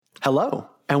Hello,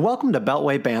 and welcome to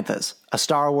Beltway Banthas, a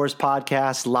Star Wars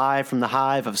podcast live from the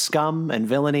hive of scum and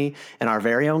villainy in our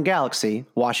very own galaxy,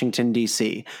 Washington,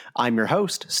 D.C. I'm your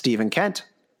host, Stephen Kent.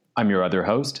 I'm your other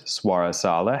host, Swara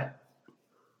Saleh.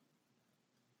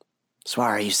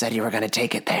 Swara, you said you were going to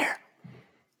take it there.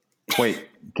 Wait,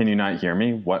 can you not hear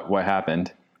me? What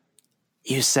happened?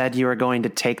 You said you were going to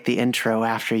take the intro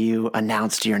after you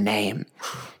announced your name.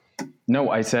 No,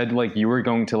 I said you were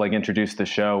going to introduce the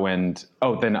show and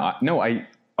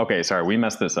okay, sorry, we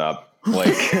messed this up.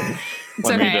 It's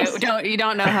okay. You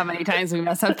don't know how many times we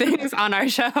mess up things on our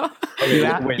show.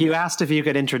 You asked if you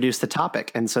could introduce the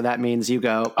topic, and so that means you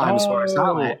go, I'm Swara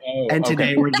Saleh, and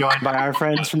today we're joined by our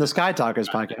friends from the Sky Talkers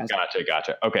podcast.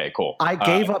 Gotcha. Okay, cool. I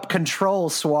gave up control,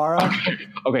 Swara.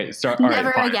 Okay, start.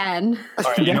 Never again. All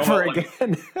right, Never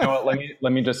again. You know what,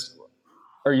 let me just,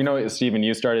 or Stephen,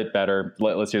 you started better.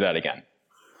 Let's do that again.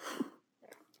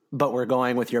 But we're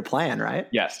going with your plan, right?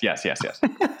 Yes.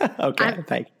 Okay,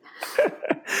 thank you.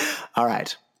 All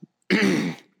right.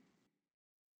 This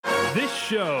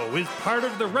show is part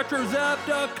of the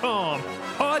RetroZap.com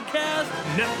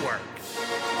podcast network.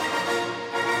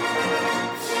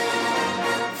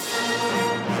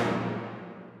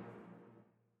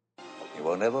 You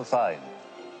will never find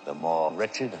the more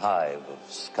wretched hive of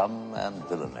scum and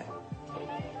villainy.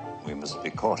 We must be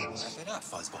cautious.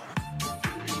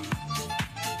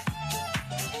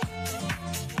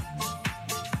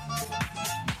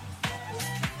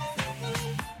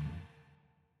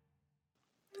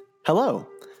 Hello,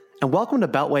 and welcome to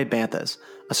Beltway Banthas,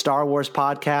 a Star Wars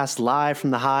podcast live from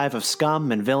the hive of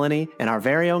scum and villainy in our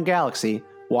very own galaxy,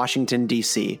 Washington,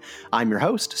 D.C. I'm your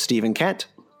host, Stephen Kent.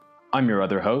 I'm your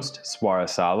other host, Swara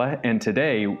Saleh, and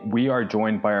today we are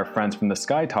joined by our friends from the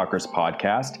Sky Talkers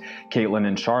podcast, Caitlin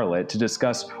and Charlotte, to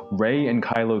discuss Rey and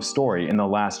Kylo's story in The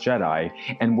Last Jedi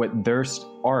and what their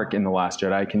arc in The Last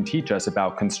Jedi can teach us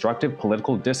about constructive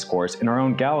political discourse in our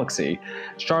own galaxy.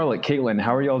 Charlotte, Caitlin,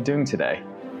 how are y'all doing today?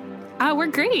 We're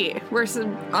great. We're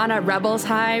on a Rebels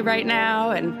high right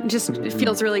now, and it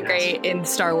feels really great in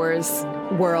Star Wars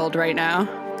world right now.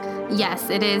 Yes,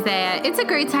 it's a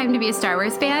great time to be a Star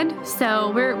Wars fan.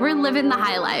 So we're living the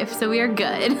high life. So we are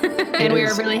good. And we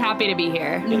are really happy to be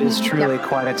here. It is truly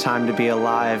quite a time to be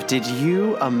alive. Did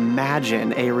you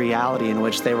imagine a reality in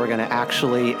which they were going to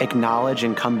actually acknowledge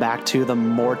and come back to the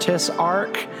Mortis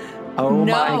arc? Oh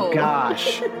No. My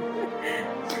gosh.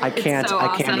 I can't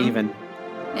even.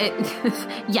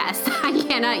 Yes, I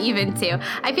cannot even too.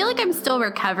 I feel like I'm still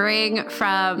recovering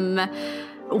from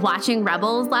watching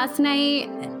Rebels last night.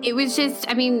 It was just,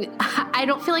 I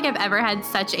don't feel like I've ever had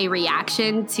such a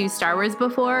reaction to Star Wars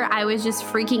before. I was just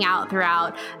freaking out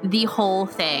throughout the whole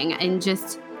thing and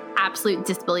just absolute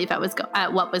disbelief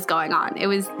at what was going on. It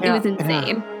was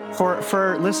insane. Yeah.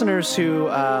 For listeners who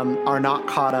are not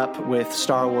caught up with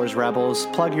Star Wars Rebels,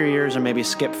 plug your ears or maybe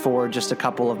skip forward just a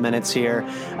couple of minutes here.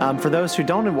 For those who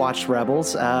don't watch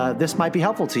Rebels, this might be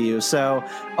helpful to you. So,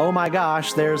 oh my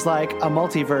gosh, there's a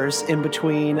multiverse in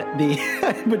between the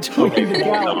the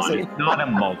galaxy. Not a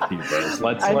multiverse.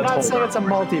 I'm not saying it's a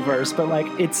multiverse, but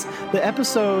it's the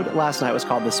episode last night was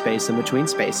called "The Space in Between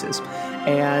Spaces,"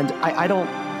 and I don't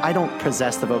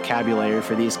possess the vocabulary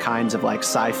for these kinds of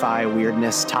sci-fi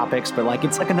weirdness topics, but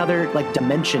it's another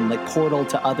dimension, portal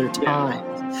to other times.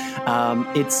 Yeah.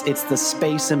 It's the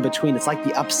space in between. It's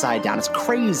the upside down. It's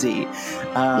crazy.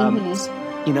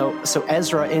 So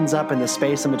Ezra ends up in the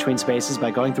space in between spaces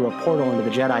by going through a portal into the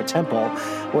Jedi Temple,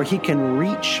 where he can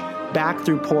reach back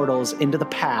through portals into the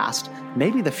past,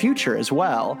 maybe the future as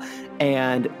well,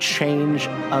 and change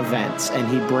events. And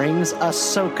he brings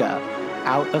Ahsoka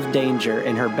out of danger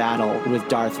in her battle with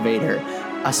Darth Vader.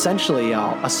 Essentially,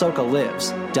 y'all, Ahsoka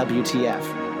lives. WTF.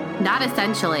 Not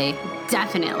essentially.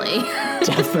 Definitely.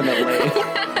 Definitely.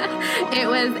 It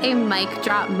was a mic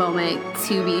drop moment,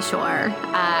 to be sure.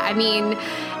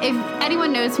 If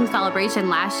anyone knows from Celebration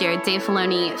last year, Dave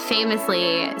Filoni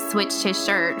famously switched his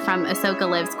shirt from Ahsoka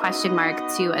Lives ?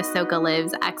 To Ahsoka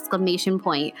Lives !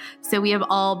 So we have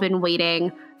all been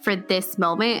waiting for this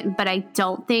moment, but I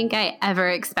don't think I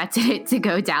ever expected it to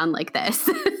go down like this.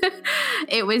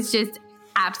 It was just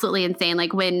absolutely insane.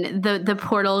 When the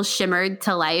portals shimmered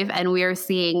to life and we were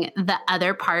seeing the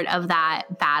other part of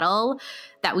that battle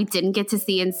that we didn't get to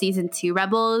see in season 2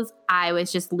 Rebels, I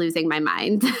was just losing my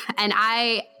mind. And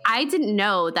I didn't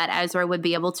know that Ezra would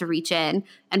be able to reach in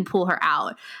and pull her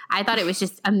out. I thought it was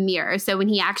just a mirror. So when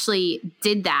he actually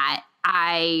did that,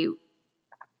 I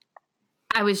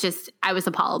was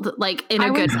appalled. I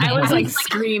was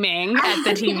screaming at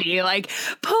the TV,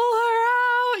 pull her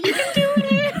out, you can do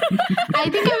it. I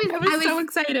think I was so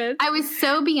excited. I was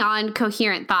so beyond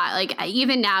coherent thought. Like,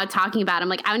 even now talking about it, I'm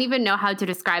like, I don't even know how to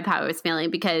describe how I was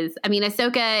feeling, because I mean, Luke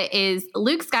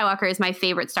Skywalker is my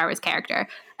favorite Star Wars character.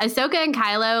 Ahsoka and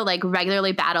Kylo like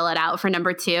regularly battle it out for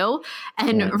number 2.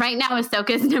 And right now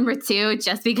Ahsoka is number 2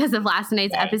 just because of last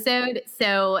night's episode.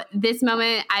 So this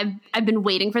moment, I've been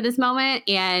waiting for this moment,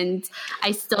 and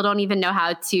I still don't even know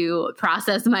how to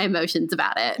process my emotions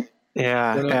about it.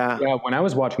 Yeah. When I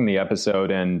was watching the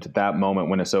episode and that moment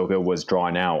when Ahsoka was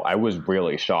drawn out, I was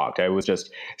really shocked. I was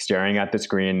just staring at the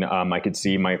screen. I could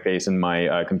see my face in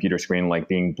my computer screen like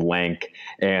being blank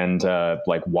and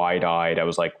like wide-eyed. I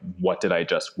was like, what did I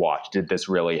just watch? Did this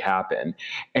really happen?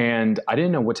 And I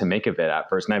didn't know what to make of it at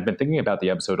first. And I've been thinking about the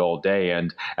episode all day.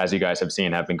 And as you guys have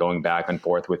seen, I've been going back and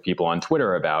forth with people on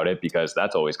Twitter about it, because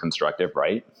that's always constructive,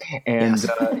 right? And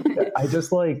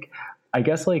I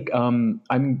guess I'm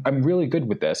really good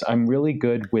with this. I'm really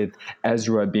good with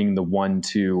Ezra being the one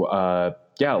to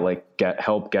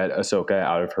help get Ahsoka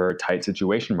out of her tight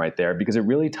situation right there, because it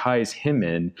really ties him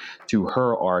in to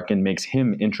her arc and makes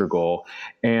him integral.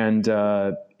 And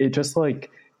it just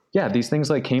these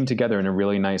things came together in a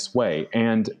really nice way.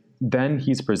 And then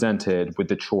he's presented with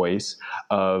the choice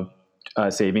of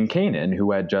saving Kanan,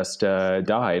 who had just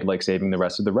died, saving the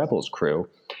rest of the Rebels crew.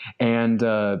 And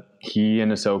he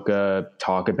and Ahsoka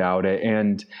talk about it,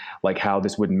 and how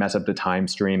this would mess up the time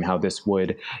stream, how this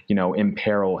would,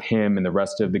 imperil him and the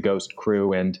rest of the Ghost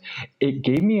crew. And it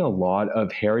gave me a lot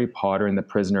of Harry Potter and the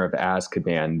Prisoner of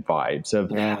Azkaban vibes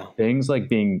of things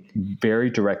being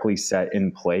very directly set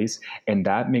in place. And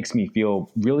that makes me feel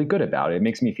really good about it. It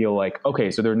makes me feel like, okay,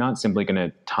 so they're not simply going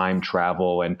to time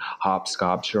travel and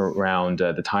hopscotch around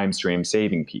the time stream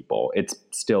saving people. It's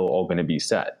still all going to be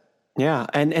set. Yeah.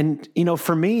 And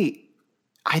for me,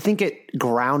 I think it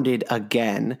grounded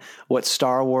again what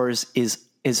Star Wars is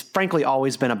frankly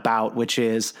always been about, which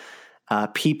is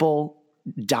people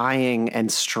dying and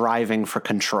striving for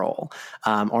control,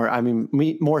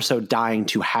 more so dying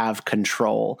to have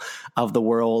control of the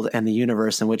world and the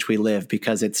universe in which we live,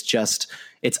 because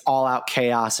it's all out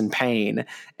chaos and pain,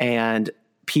 and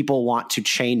people want to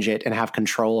change it and have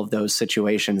control of those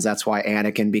situations. That's why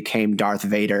Anakin became Darth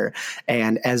Vader,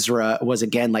 and Ezra was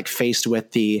again faced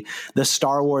with the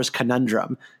Star Wars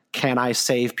conundrum: can I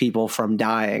save people from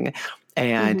dying?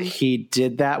 And he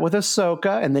did that with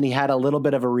Ahsoka, and then he had a little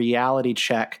bit of a reality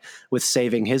check with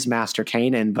saving his master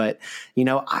Kanan. But,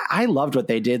 I loved what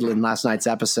they did in last night's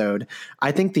episode.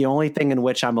 I think the only thing in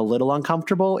which I'm a little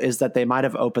uncomfortable is that they might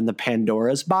have opened the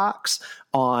Pandora's box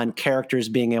on characters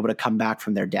being able to come back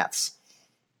from their deaths.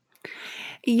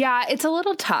 Yeah, it's a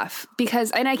little tough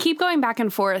and I keep going back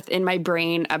and forth in my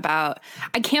brain about,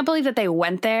 I can't believe that they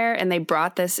went there and they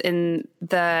brought this into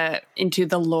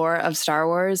the lore of Star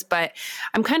Wars, but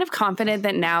I'm kind of confident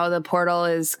that now the portal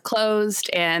is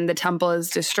closed and the temple is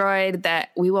destroyed,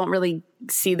 that we won't really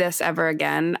see this ever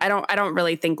again. I don't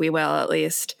really think we will, at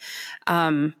least.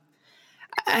 I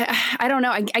don't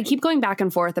know. I keep going back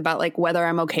and forth about whether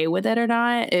I'm okay with it or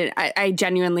not. I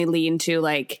genuinely lean to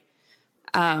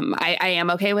I am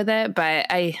okay with it, but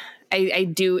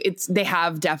I do. They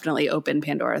have definitely opened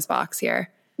Pandora's box here.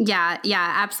 Yeah,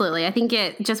 absolutely. I think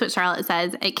just what Charlotte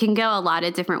says, it can go a lot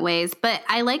of different ways, but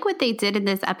I like what they did in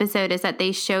this episode is that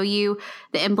they show you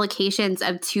the implications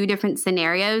of 2 different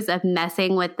scenarios of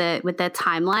messing with the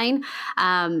timeline.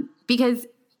 Because,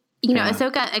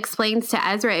 Ahsoka explains to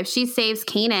Ezra, if she saves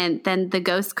Kanan, then the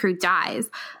Ghost crew dies.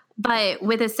 But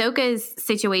with Ahsoka's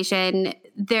situation,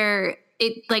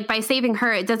 by saving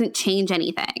her, it doesn't change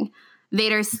anything.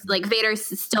 Vader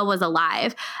still was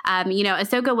alive.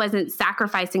 Ahsoka wasn't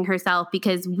sacrificing herself,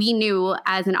 because we knew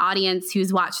as an audience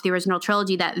who's watched the original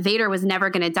trilogy that Vader was never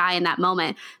going to die in that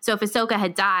moment. So if Ahsoka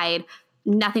had died,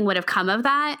 nothing would have come of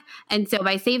that. And so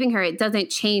by saving her, it doesn't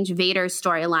change Vader's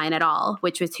storyline at all,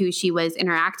 which was who she was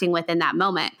interacting with in that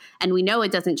moment. And we know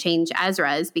it doesn't change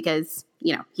Ezra's, because,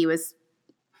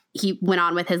 he went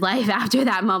on with his life after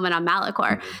that moment on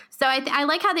Malachor. So I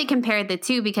like how they compared the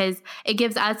 2, because it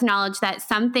gives us knowledge that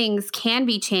some things can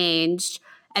be changed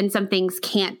and some things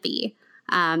can't be,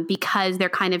 because they're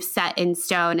kind of set in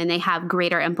stone and they have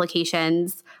greater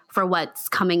implications for what's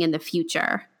coming in the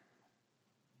future.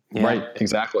 Yeah. Right,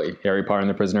 exactly. Harry Potter and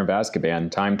the Prisoner of Azkaban,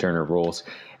 Time Turner rules.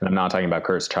 And I'm not talking about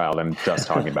Cursed Child. I'm just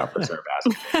talking about Prisoner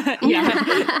of Azkaban.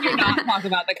 Yeah, you're not talking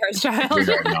about the Cursed Child.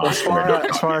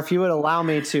 As far if you would allow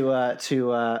me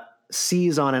to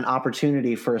seize on an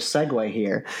opportunity for a segue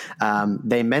here.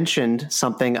 They mentioned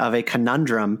something of a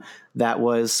conundrum that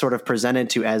was sort of presented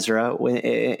to Ezra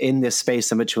in this space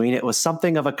in between. It was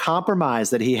something of a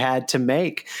compromise that he had to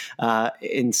make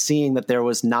in seeing that there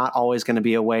was not always going to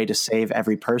be a way to save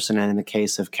every person. And in the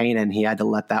case of Kanan, he had to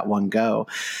let that one go.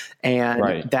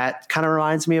 And that kind of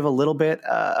reminds me of a little bit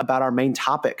about our main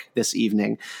topic this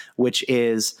evening, which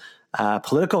is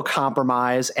political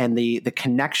compromise and the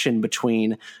connection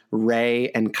between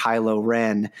Rey and Kylo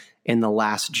Ren in The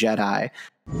Last Jedi.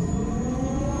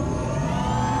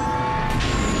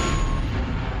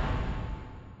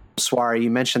 Swara, you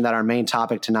mentioned that our main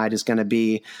topic tonight is going to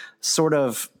be sort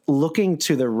of looking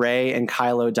to the Rey and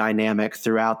Kylo dynamic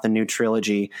throughout the new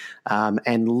trilogy,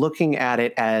 and looking at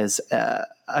it as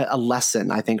a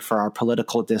lesson, I think, for our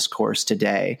political discourse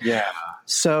today. Yeah.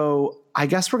 So I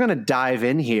guess we're going to dive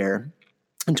in here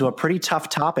into a pretty tough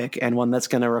topic, and one that's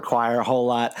going to require a whole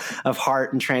lot of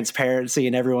heart and transparency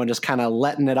and everyone just kind of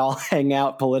letting it all hang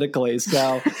out politically.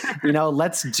 So,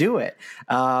 let's do it.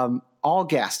 All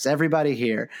guests, everybody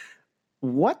here,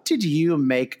 what did you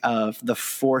make of the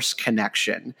Force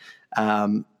connection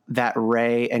that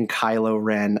Rey and Kylo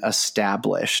Ren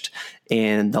established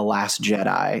in The Last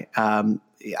Jedi?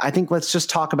 I think let's just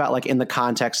talk about, like, in the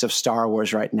context of Star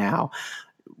Wars right now.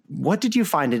 What did you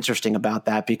find interesting about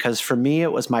that? Because for me,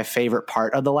 it was my favorite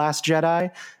part of The Last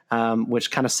Jedi,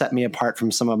 which kind of set me apart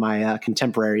from some of my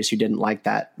contemporaries who didn't like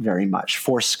that very much.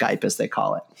 Force Skype, as they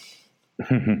call it.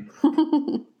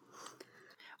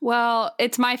 Well,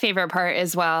 it's my favorite part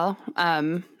as well.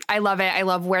 I love it. I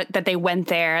love that they went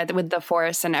there with the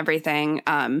Force and everything.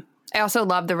 I also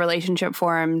love the relationship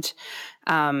formed.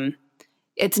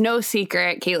 It's no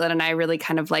secret, Caitlin and I really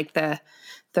kind of like the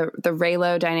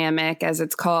Reylo dynamic, as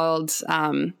it's called.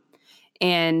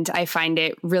 And I find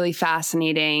it really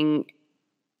fascinating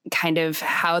kind of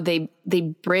how they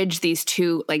bridge these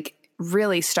two, like,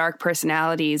 really stark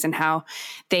personalities, and how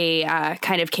they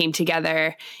kind of came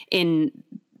together in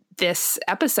this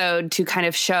episode to kind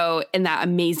of show in that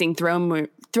amazing throne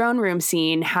room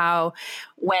scene how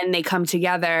when they come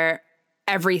together,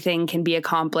 everything can be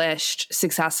accomplished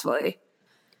successfully.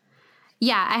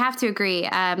 Yeah, I have to agree.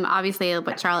 Obviously,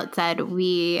 what Charlotte said,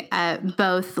 we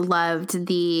both loved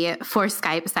the Force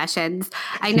Skype sessions.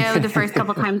 I know the first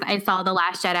couple times I saw The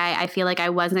Last Jedi, I feel like I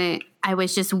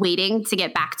was just waiting to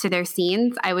get back to their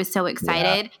scenes. I was so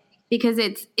excited because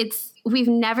we've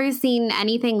never seen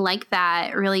anything like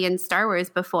that really in Star Wars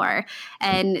before.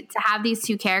 And to have these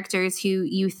two characters who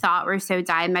you thought were so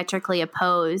diametrically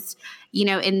opposed,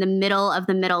 in the middle of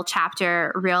the middle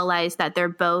chapter, realize that they're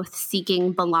both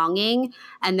seeking belonging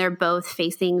and they're both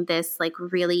facing this, like,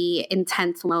 really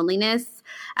intense loneliness.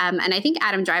 And I think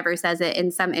Adam Driver says it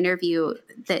in some interview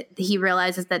that he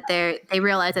realizes that they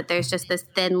realize that there's just this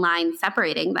thin line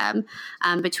separating them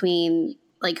between,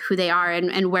 like, who they are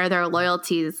and where their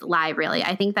loyalties lie, really.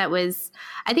 I think that was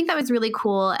really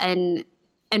cool and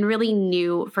really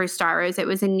new for Star Wars. It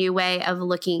was a new way of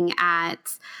looking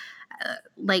at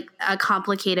like a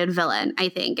complicated villain, I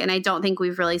think. And I don't think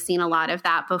we've really seen a lot of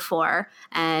that before.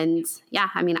 And yeah,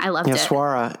 I mean, I loved it.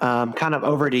 Swara, kind of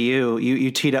over to you. You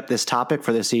teed up this topic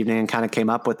for this evening and kind of came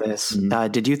up with this.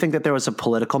 Mm-hmm. Did you think that there was a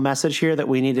political message here that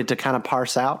we needed to kind of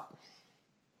parse out?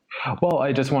 Well,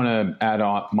 I just want to add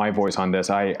on my voice on this.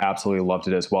 I absolutely loved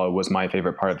it as well. It was my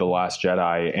favorite part of The Last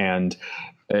Jedi. And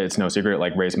it's no secret,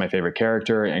 like, Rey's my favorite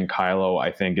character. And Kylo,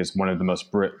 I think, is one of the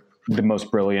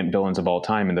most brilliant villains of all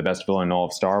time and the best villain in all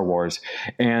of Star Wars.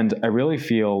 And I really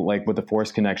feel like what the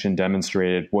Force connection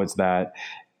demonstrated was that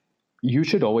you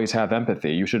should always have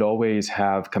empathy. You should always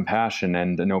have compassion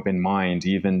and an open mind,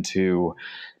 even to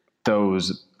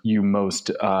those you most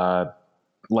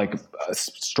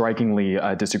strikingly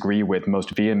disagree with most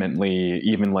vehemently,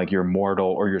 even like your mortal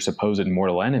or your supposed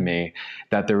mortal enemy,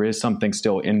 that there is something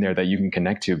still in there that you can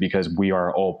connect to, because we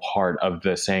are all part of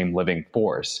the same living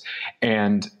force.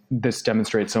 And this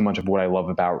demonstrates so much of what I love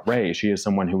about Rey. She is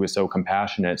someone who is so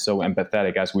compassionate, so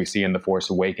empathetic, as we see in The Force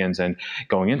Awakens and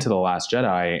going into The Last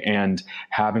Jedi, and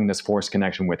having this Force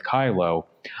connection with Kylo.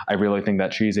 I really think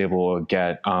that she's able to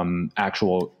get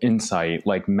actual insight,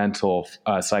 like mental,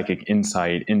 psychic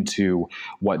insight into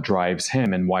what drives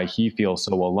him and why he feels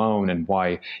so alone and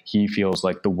why he feels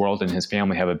like the world and his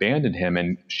family have abandoned him.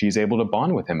 And she's able to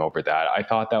bond with him over that. I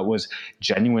thought that was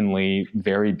genuinely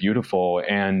very beautiful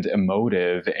and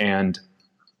emotive and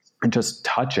just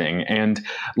touching. And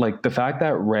like the fact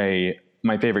that Rey,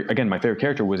 my favorite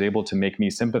character, was able to make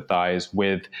me sympathize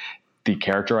with the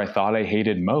character I thought I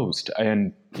hated most.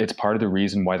 And it's part of the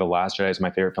reason why The Last Jedi is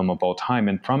my favorite film of all time.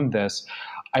 And from this,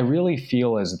 I really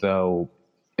feel as though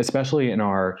especially in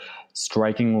our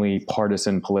strikingly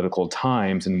partisan political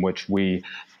times in which we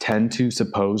tend to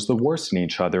suppose the worst in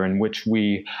each other, in which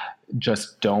we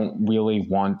just don't really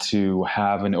want to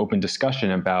have an open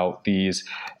discussion about these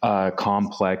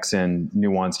complex and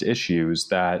nuanced issues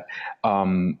that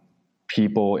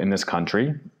people in this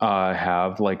country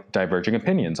have like diverging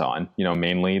opinions on,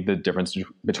 mainly the difference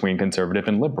between conservative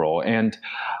and liberal. And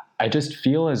I just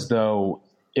feel as though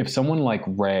if someone like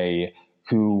Rey,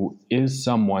 who is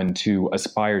someone to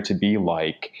aspire to be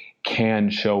like, can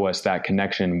show us that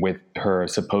connection with her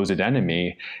supposed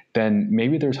enemy, then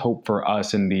maybe there's hope for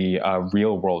us in the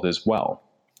real world as well.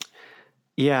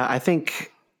 Yeah, I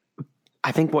think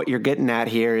what you're getting at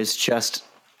here is just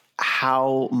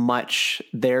how much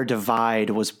their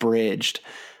divide was bridged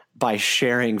by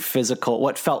sharing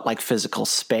what felt like physical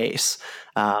space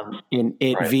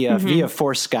via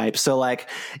Force Skype. So like,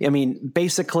 I mean,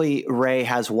 basically Rey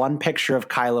has one picture of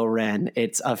Kylo Ren.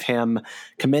 It's of him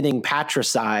committing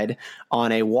patricide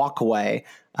on a walkway,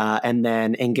 and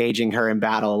then engaging her in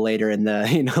battle later in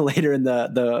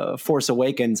the Force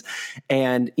Awakens.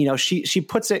 And, she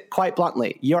puts it quite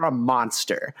bluntly, you're a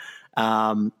monster.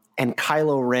 And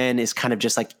Kylo Ren is kind of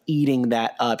just like eating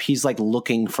that up. He's like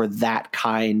looking for that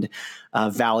kind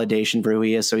of validation for who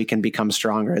he is so he can become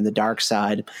stronger in the dark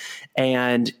side.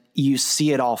 And you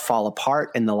see it all fall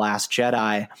apart in The Last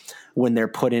Jedi when they're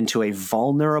put into a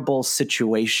vulnerable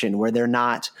situation where they're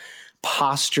not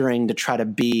posturing to try to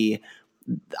be,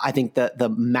 I think,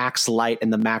 the max light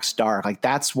and the max dark. Like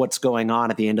that's what's going on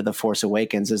at the end of The Force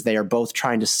Awakens, is they are both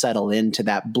trying to settle into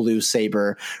that blue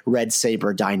saber, red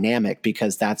saber dynamic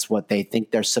because that's what they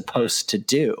think they're supposed to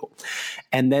do.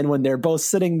 And then when they're both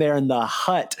sitting there in the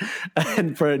hut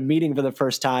and for a meeting for the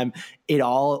first time, it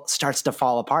all starts to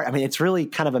fall apart. I mean, it's really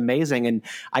kind of amazing. And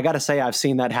I got to say, I've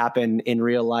seen that happen in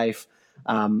real life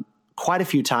quite a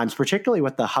few times, particularly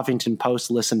with the Huffington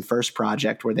Post Listen First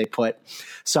project, where they put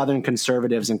Southern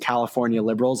conservatives and California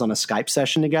liberals on a Skype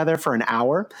session together for an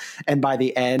hour. And by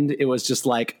the end, it was just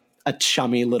like a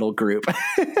chummy little group, like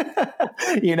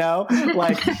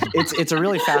it's a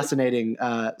really fascinating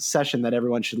session that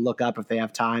everyone should look up if they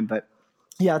have time. But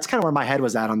yeah, that's kind of where my head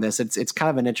was at on this. It's kind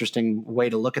of an interesting way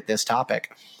to look at this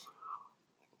topic.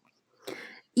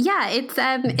 Yeah, it's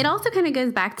it also kind of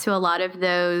goes back to a lot of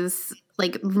those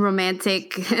like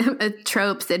romantic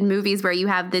tropes in movies where you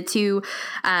have the two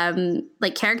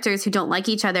like characters who don't like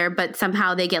each other, but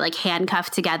somehow they get like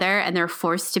handcuffed together and they're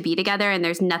forced to be together and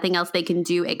there's nothing else they can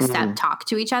do except talk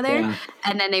to each other. Yeah.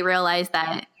 And then they realize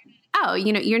that, oh,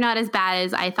 you're not as bad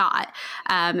as I thought.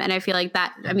 And I feel like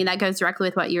that goes directly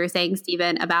with what you were saying,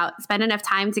 Stephen, about spend enough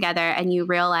time together and you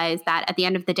realize that at the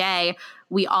end of the day,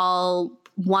 we all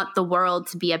want the world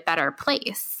to be a better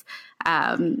place.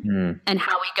 And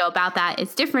how we go about that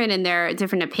is different, and there are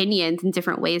different opinions and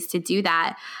different ways to do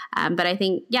that. But I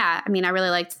think, I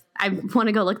want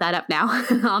to go look that up now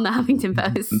on the Huffington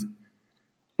Post.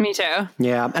 Me too.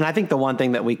 Yeah. And I think the one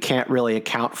thing that we can't really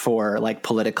account for, like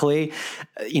politically,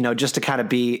 just to kind of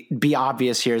be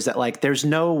obvious here, is that like there's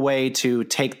no way to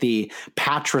take the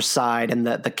patricide and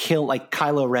the kill, like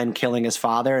Kylo Ren killing his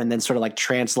father, and then sort of like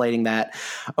translating that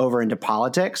over into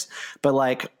politics. But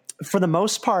like for the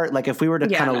most part, like if we were to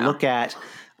kind of look at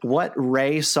what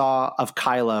Rey saw of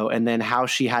Kylo and then how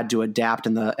she had to adapt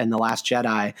in the Last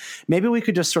Jedi, maybe we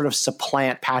could just sort of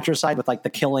supplant patricide with like the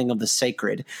killing of the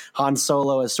sacred. Han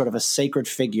Solo is sort of a sacred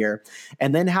figure,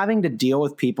 and then having to deal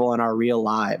with people in our real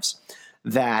lives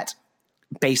that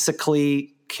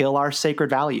basically kill our sacred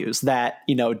values, that,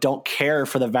 don't care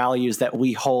for the values that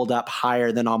we hold up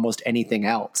higher than almost anything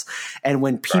else. And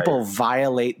when people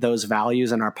violate those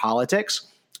values in our politics,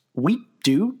 we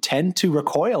do tend to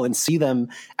recoil and see them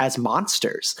as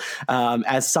monsters,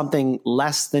 as something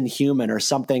less than human or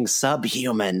something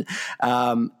subhuman.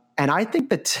 And I think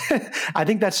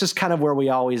that's just kind of where we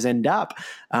always end up,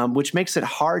 which makes it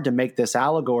hard to make this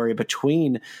allegory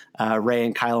between Rey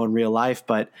and Kylo in real life.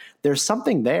 But there's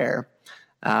something there.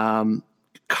 Swara,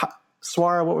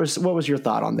 what was your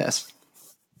thought on this?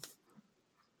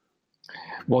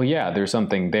 Well, yeah, there's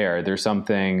something there. There's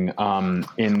something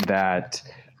in that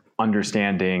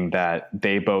understanding that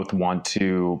they both want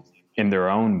to, in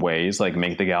their own ways, like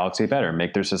make the galaxy better,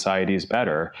 make their societies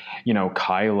better.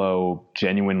 Kylo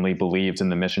genuinely believes in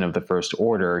the mission of the First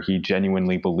Order. He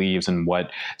genuinely believes in what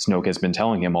Snoke has been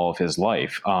telling him all of his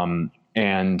life.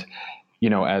 And,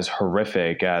 as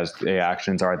horrific as the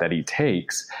actions are that he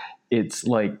takes, it's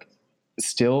like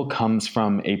still comes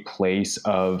from a place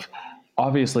of,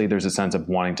 obviously there's a sense of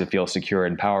wanting to feel secure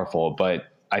and powerful, but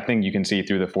I think you can see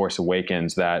through The Force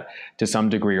Awakens that to some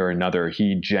degree or another,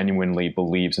 he genuinely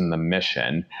believes in the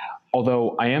mission.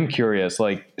 Although I am curious,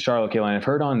 like Charlotte, Caitlin, I've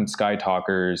heard on Sky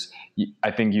Talkers,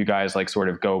 I think you guys like sort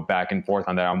of go back and forth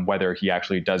on that, on whether he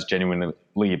actually does genuinely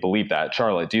believe that.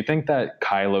 Charlotte, do you think that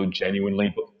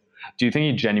do you think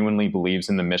he genuinely believes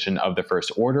in the mission of the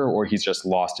First Order, or he's just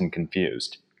lost and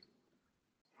confused?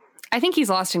 I think he's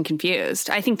lost and confused.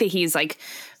 I think that he's like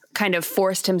kind of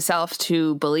forced himself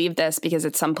to believe this because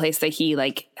it's someplace that he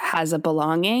like has a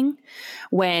belonging,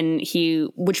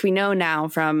 which we know now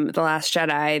from The Last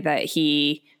Jedi that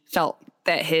he felt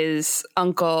that his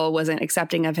uncle wasn't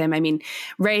accepting of him. I mean,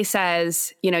 Rey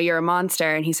says, you're a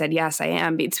monster. And he said, yes, I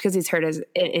am. It's because he's heard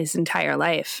his entire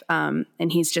life. And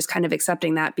he's just kind of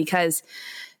accepting that because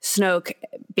Snoke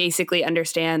basically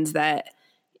understands that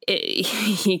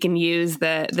he can use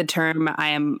the term "I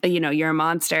am," you're a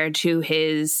monster to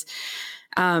his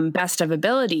best of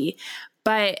ability.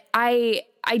 But I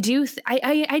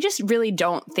just really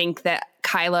don't think that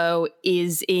Kylo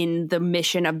is in the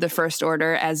mission of the First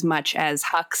Order as much as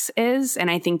Hux is,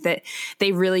 and I think that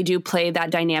they really do play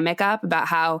that dynamic up about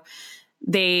how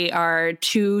they are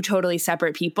two totally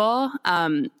separate people.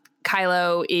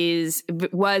 Kylo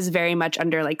was very much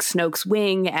under like Snoke's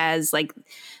wing as like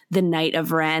the Knight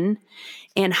of Ren.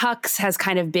 And Hux has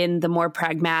kind of been the more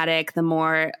pragmatic, the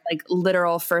more like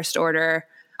literal First Order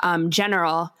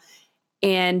general.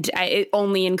 And it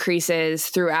only increases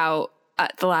throughout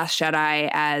The Last Jedi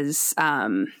as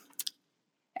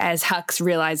Hux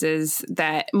realizes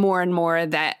that more and more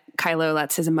that Kylo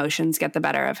lets his emotions get the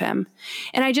better of him.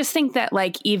 And I just think that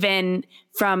like even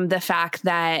from the fact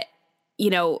that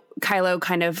Kylo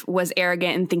kind of was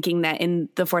arrogant in thinking that in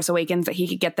The Force Awakens that he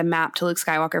could get the map to Luke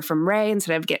Skywalker from Rey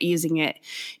instead of using it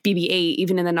BB-8.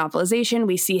 Even in the novelization,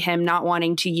 we see him not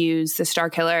wanting to use the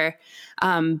Starkiller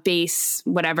base,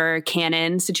 whatever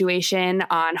canon situation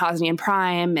on Hosnian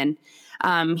Prime. And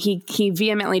he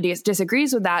vehemently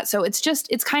disagrees with that. So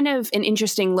it's kind of an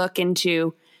interesting look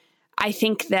into, I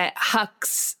think that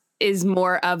Hux is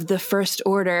more of the First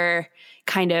Order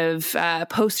kind of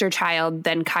poster child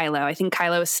than Kylo. I think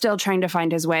Kylo is still trying to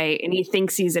find his way and he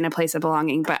thinks he's in a place of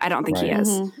belonging, but I don't think he is.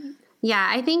 Mm-hmm. Yeah,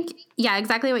 I think,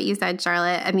 exactly what you said,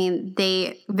 Charlotte. I mean,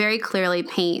 they very clearly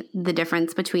paint the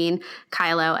difference between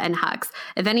Kylo and Hux.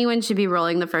 If anyone should be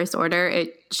ruling the First Order,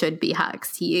 it should be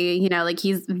Hux.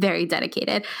 He's very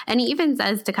dedicated. And he even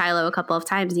says to Kylo a couple of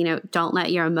times, don't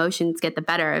let your emotions get the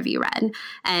better of you, Ren.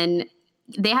 And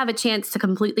they have a chance to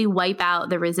completely wipe out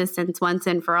the Resistance once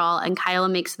and for all, and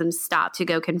Kylo makes them stop to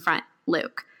go confront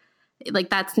Luke. Like,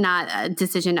 that's not a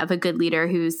decision of a good leader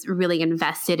who's really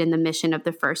invested in the mission of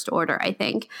the First Order, I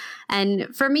think.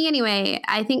 And for me anyway,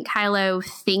 I think Kylo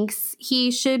thinks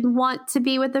he should want to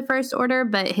be with the First Order,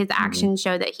 but his actions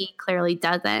show that he clearly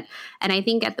doesn't. And I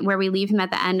think where we leave him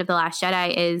at the end of The Last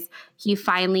Jedi is he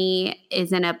finally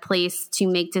is in a place to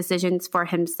make decisions for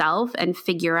himself and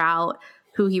figure out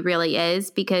who he really is,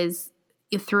 because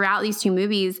throughout these two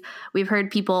movies, we've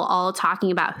heard people all talking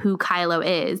about who Kylo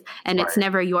is, and it's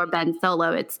never your Ben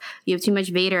Solo. It's you have too much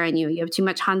Vader in you. You have too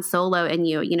much Han Solo in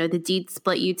you. The deed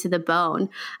split you to the bone.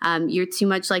 You're too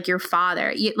much like your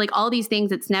father. Like all these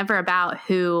things. It's never about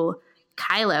who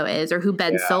Kylo is or who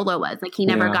Ben Solo was. Like he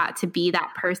never got to be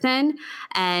that person.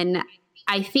 And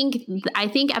I think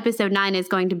Episode 9 is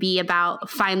going to be about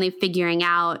finally figuring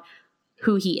out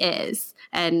who he is.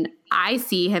 And I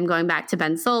see him going back to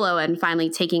Ben Solo and finally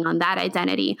taking on that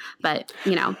identity. But,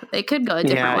 it could go a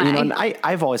different way. And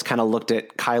I've always kind of looked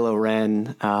at Kylo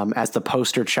Ren as the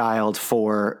poster child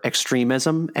for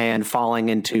extremism and falling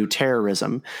into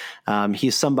terrorism.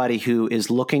 He's somebody who is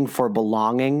looking for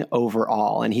belonging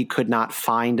overall, and he could not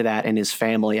find that in his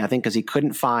family, I think, because he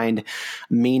couldn't find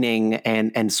meaning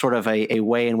and sort of a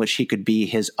way in which he could be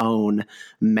his own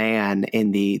man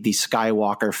in the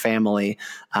Skywalker family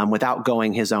without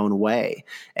going his own way.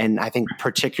 And I think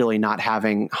particularly not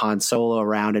having Han Solo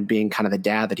around and being kind of the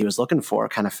dad that he was looking for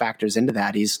kind of factors into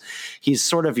that. He's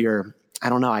sort of your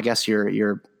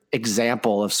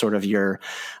example of sort of your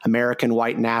American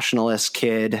white nationalist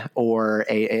kid or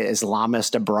a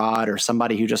Islamist abroad or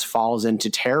somebody who just falls into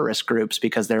terrorist groups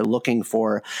because they're looking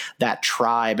for that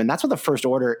tribe. And that's what the First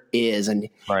Order is. And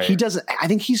he doesn't, I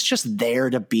think he's just there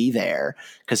to be there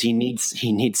because he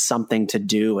needs something to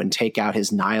do and take out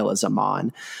his nihilism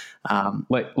on.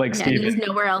 Like Stephen, there's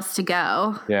nowhere else to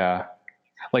go. Yeah.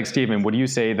 Like Stephen, would you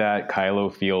say that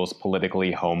Kylo feels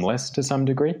politically homeless to some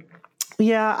degree?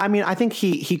 Yeah, I mean, I think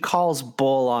he calls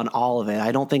bull on all of it.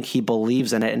 I don't think he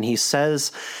believes in it. And he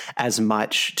says as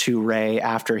much to Rey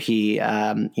after he,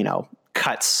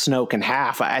 cuts Snoke in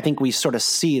half. I think we sort of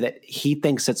see that he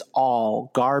thinks it's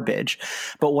all garbage.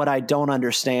 But what I don't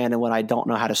understand and what I don't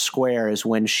know how to square is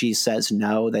when she says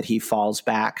no, that he falls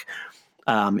back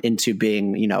into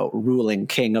being, ruling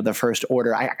king of the First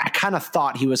Order. I kind of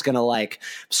thought he was going to like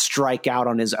strike out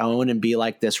on his own and be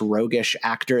like this roguish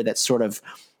actor that sort of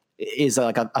is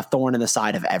like a thorn in the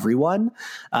side of everyone,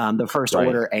 the First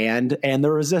Order and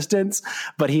the Resistance.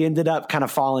 But he ended up kind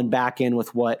of falling back in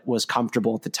with what was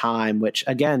comfortable at the time, which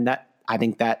again, I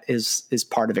think that is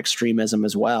part of extremism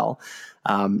as well.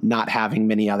 Not having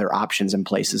many other options and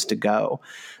places to go.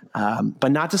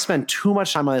 But not to spend too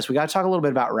much time on this, we got to talk a little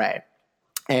bit about Rey.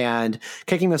 And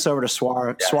kicking this over to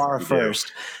Swara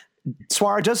first.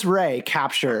 Swara, does Rey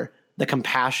capture the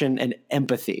compassion and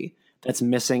empathy that's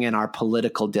missing in our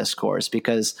political discourse?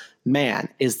 Because, man,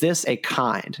 is this a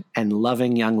kind and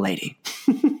loving young lady?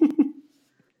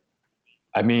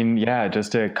 I mean, yeah,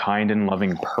 just a kind and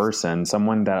loving person,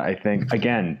 someone that I think,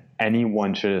 again,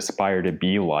 anyone should aspire to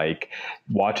be like.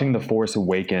 Watching The Force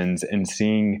Awakens and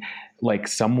seeing like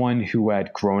someone who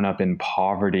had grown up in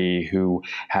poverty, who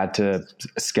had to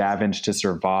scavenge to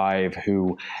survive,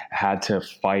 who had to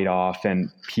fight off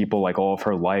and people like all of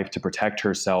her life to protect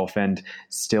herself, and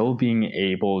still being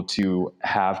able to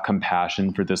have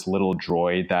compassion for this little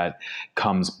droid that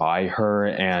comes by her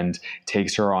and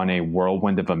takes her on a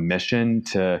whirlwind of a mission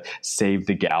to save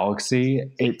the galaxy.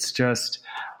 It's just,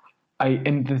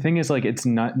 and the thing is, like, it's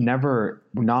not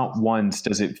once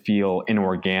does it feel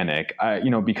inorganic,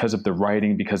 because of the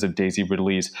writing, because of Daisy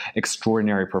Ridley's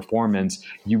extraordinary performance.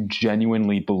 You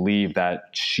genuinely believe that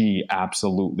she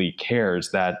absolutely cares,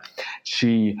 that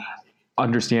she,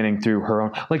 understanding through her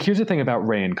own, like, here's the thing about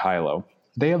Rey and Kylo.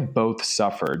 They have both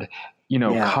suffered,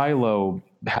 Kylo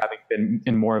having been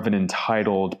in more of an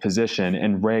entitled position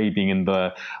and Rey being in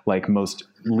the like most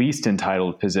least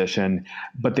entitled position,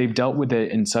 but they've dealt with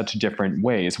it in such different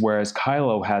ways. Whereas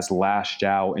Kylo has lashed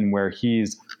out and where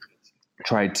he's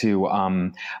tried to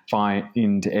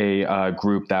find a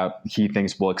group that he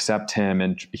thinks will accept him,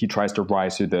 and he tries to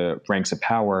rise through the ranks of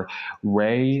power.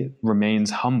 Rey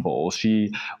remains humble.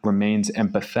 She remains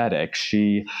empathetic.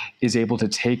 She is able to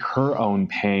take her own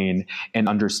pain and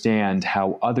understand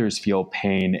how others feel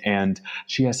pain, and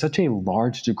she has such a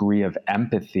large degree of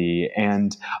empathy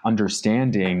and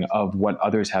understanding of what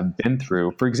others have been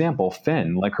through. For example,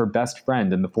 Finn, like her best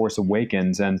friend in The Force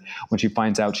Awakens, and when she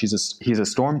finds out he's a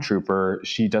stormtrooper,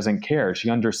 she doesn't care. She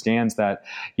understands that,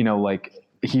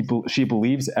 she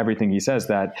believes everything he says,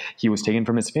 that he was taken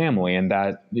from his family and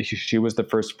that she was the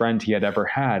first friend he had ever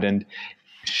had. And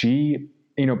she,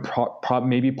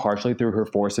 maybe partially through her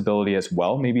Force ability as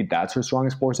well, maybe that's her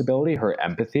strongest Force ability, her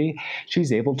empathy.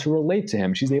 She's able to relate to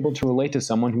him. She's able to relate to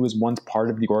someone who was once part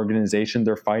of the organization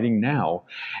they're fighting now.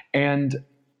 And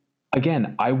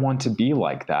again, I want to be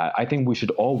like that. I think we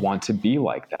should all want to be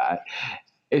like that.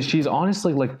 She's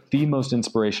honestly like the most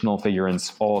inspirational figure in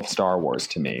all of Star Wars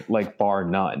to me, like bar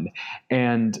none.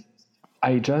 And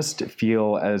I just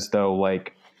feel as though,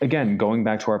 like, again, going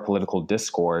back to our political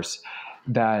discourse,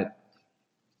 that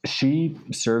she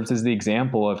serves as the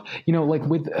example of,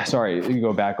 sorry, you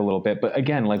go back a little bit, but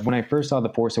again, like when I first saw The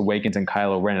Force Awakens and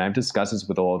Kylo Ren, and I've discussed this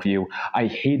with all of you, I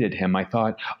hated him. I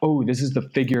thought, oh, this is the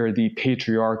figure, the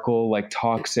patriarchal, like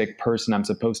toxic person I'm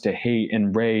supposed to hate,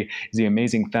 and Rey is the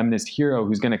amazing feminist hero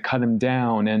who's going to cut him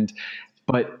down.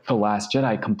 But The Last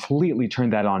Jedi completely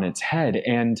turned that on its head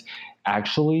and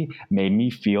actually made me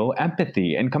feel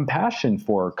empathy and compassion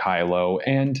for Kylo.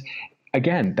 And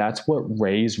again, that's what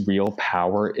Rey's real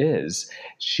power is.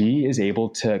 She is able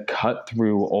to cut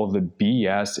through all the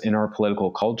BS in our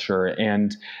political culture.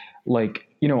 And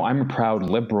I'm a proud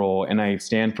liberal and I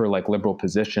stand for like liberal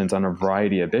positions on a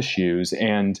variety of issues.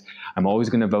 And I'm always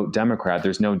going to vote Democrat.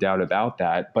 There's no doubt about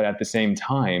that. But at the same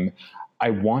time, I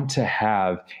want to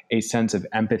have a sense of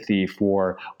empathy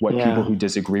for what people who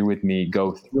disagree with me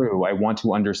go through. I want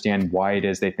to understand why it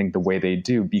is they think the way they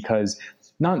do, because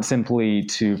not simply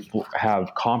to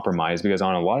have compromise, because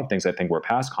on a lot of things I think we're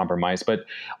past compromise, but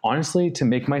honestly to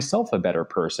make myself a better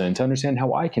person, to understand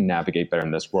how I can navigate better in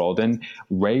this world. And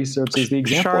Rey serves as the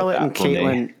example. Charlotte of that and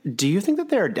Caitlin, do you think that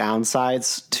there are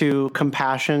downsides to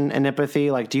compassion and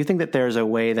empathy? Like, do you think that there's a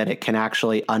way that it can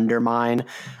actually undermine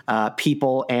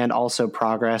people and also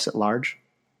progress at large?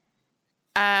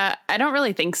 I don't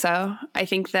really think so. I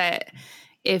think that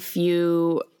if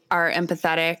you are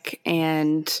empathetic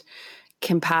and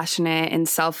compassionate and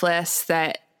selfless,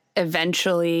 that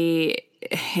eventually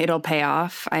it'll pay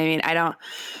off. I mean,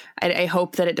 I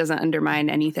hope that it doesn't undermine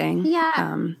anything.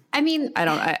 Yeah.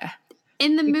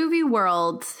 In the movie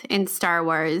world in Star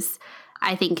Wars,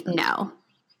 I think no.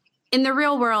 In the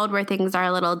real world where things are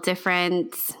a little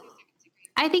different,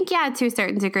 I think, yeah, to a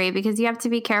certain degree, because you have to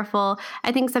be careful.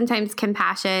 I think sometimes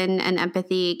compassion and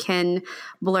empathy can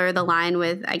blur the line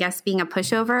with, I guess, being a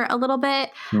pushover a little bit,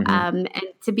 and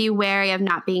to be wary of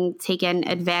not being taken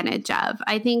advantage of.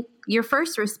 I think your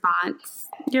first response.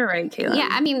 You're right, Kayla. Yeah,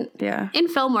 I mean, yeah. In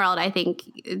film world, I think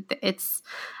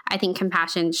I think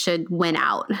compassion should win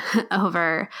out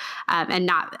over, and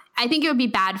not. I think it would be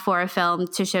bad for a film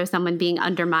to show someone being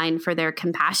undermined for their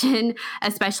compassion,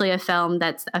 especially a film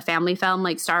that's a family film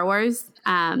like Star Wars.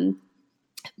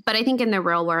 But I think in the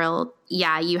real world,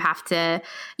 yeah, you have to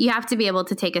be able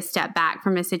to take a step back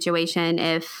from a situation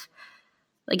if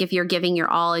you're giving your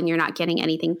all and you're not getting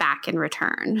anything back in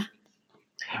return.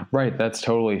 Right. That's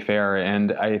totally fair.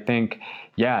 And I think,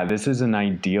 yeah, this is an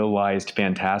idealized,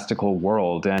 fantastical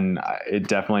world, and it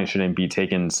definitely shouldn't be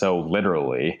taken so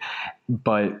literally.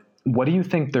 But what do you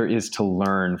think there is to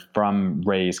learn from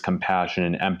Rey's compassion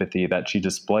and empathy that she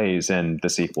displays in the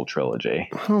sequel trilogy?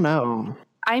 I don't know.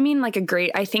 I mean,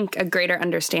 a greater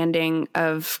understanding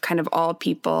of kind of all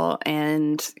people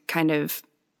and kind of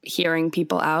hearing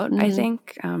people out, I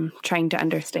think, trying to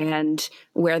understand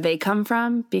where they come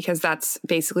from, because that's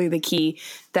basically the key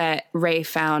that Rey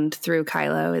found through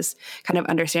Kylo, is kind of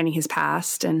understanding his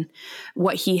past and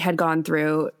what he had gone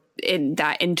through.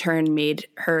 That in turn made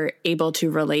her able to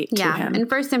relate to him. And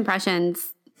first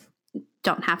impressions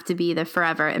don't have to be the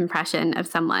forever impression of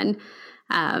someone.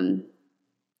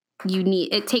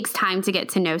 It takes time to get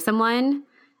to know someone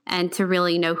and to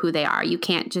really know who they are. You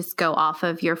can't just go off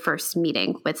of your first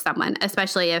meeting with someone,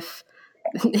 especially if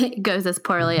it goes as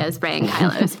poorly as Rey and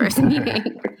Kylo's first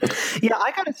meeting. Yeah,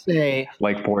 I gotta say,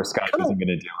 like Forrest Gump isn't going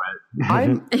to do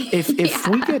it. If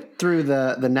we get through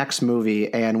the next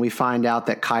movie and we find out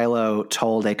that Kylo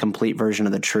told a complete version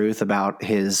of the truth about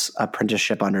his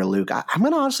apprenticeship under Luke, I'm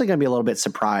honestly going to be a little bit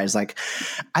surprised.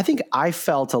 I think I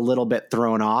felt a little bit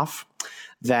thrown off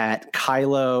that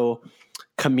Kylo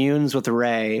communes with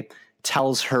Rey,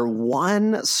 tells her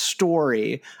one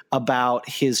story about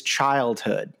his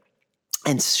childhood,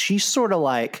 and she sort of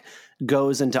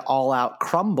goes into all out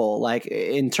crumble,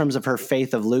 in terms of her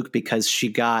faith of Luke, because she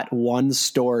got one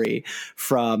story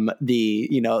from the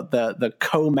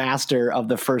co-master of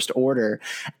the First Order.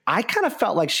 I kind of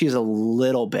felt like she's a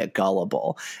little bit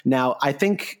gullible. Now, I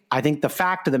think the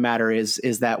fact of the matter is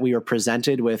that we were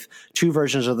presented with two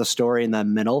versions of the story in the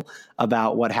middle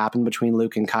about what happened between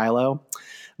Luke and Kylo.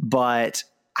 But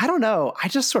I don't know. I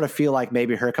just sort of feel like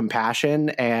maybe her compassion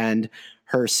and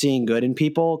her seeing good in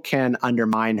people can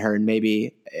undermine her, and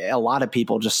maybe a lot of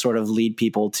people just sort of lead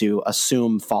people to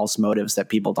assume false motives that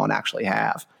people don't actually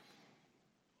have.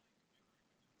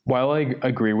 While I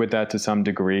agree with that to some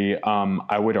degree,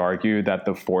 I would argue that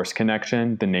the Force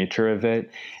connection, the nature of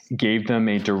it, gave them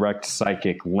a direct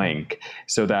psychic link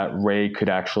so that Rey could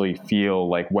actually feel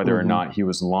whether or not he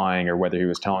was lying or whether he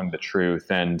was telling the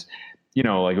truth. And, it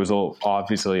was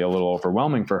obviously a little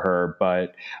overwhelming for her,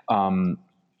 but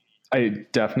I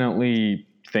definitely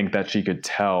think that she could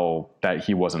tell that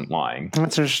he wasn't lying.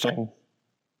 That's interesting.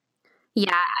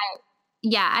 Yeah,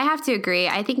 I have to agree.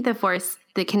 I think the Force,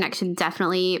 the connection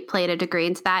definitely played a degree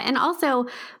into that. And also,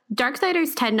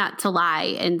 Darksiders tend not to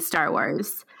lie in Star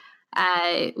Wars.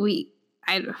 I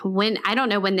don't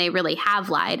know when they really have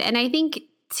lied. And I think,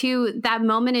 too, that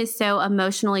moment is so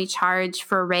emotionally charged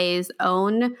for Rey's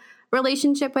own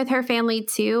relationship with her family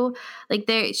too.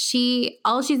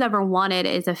 All she's ever wanted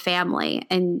is a family.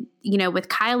 And, with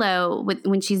Kylo,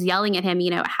 when she's yelling at him,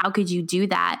 how could you do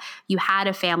that? You had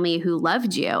a family who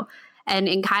loved you. And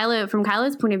from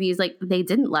Kylo's point of view, is they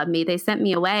didn't love me. They sent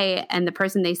me away, and the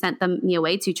person they sent me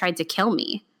away to tried to kill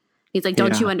me. He's like,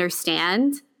 don't you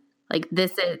understand?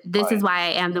 This is why I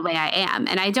am the way I am.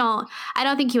 And I don't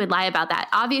think he would lie about that.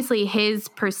 Obviously, his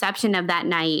perception of that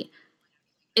night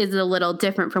is a little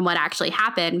different from what actually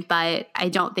happened, but I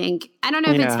don't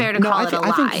know if it's fair to call it a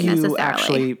lie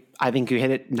necessarily. I think you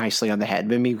hit it nicely on the head.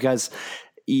 I mean, because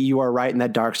you are right in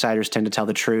that Darksiders tend to tell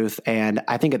the truth. And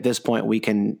I think at this point we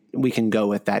can go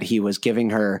with that. He was giving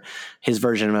her his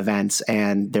version of events,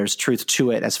 and there's truth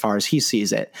to it as far as he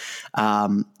sees it.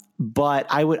 But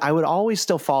I would always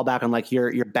still fall back on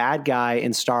your bad guy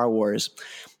in Star Wars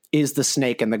is the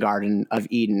snake in the Garden of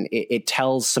Eden. It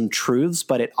tells some truths,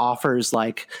 but it offers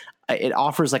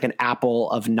an apple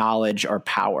of knowledge or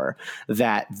power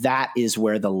that is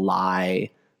where the lie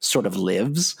sort of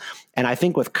lives. And I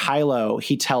think with Kylo,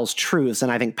 he tells truths, and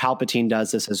I think Palpatine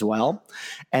does this as well.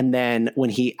 And then when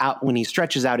he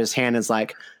stretches out his hand, is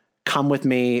come with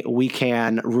me, we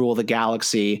can rule the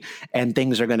galaxy and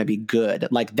things are going to be good.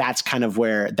 Like that's kind of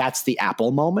where that's the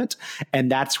Apple moment.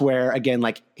 And that's where, again,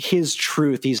 like his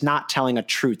truth, he's not telling a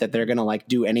truth that they're going to like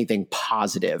do anything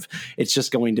positive. It's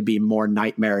just going to be more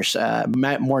nightmarish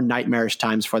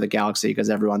times for the galaxy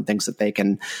because everyone thinks that they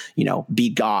can, you know, be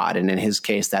God. And in his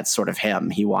case, that's sort of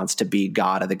him. He wants to be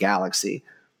God of the galaxy.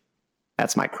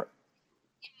 That's my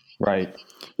right.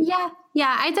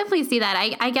 Yeah, I definitely see that.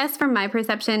 I guess from my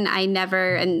perception, I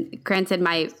never, and granted,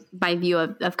 my view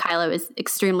of Kylo is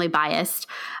extremely biased.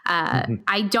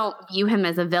 I don't view him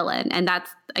as a villain, and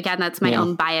that's my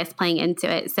own bias playing into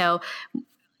it. So,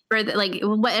 for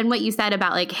what you said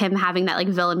about like him having that like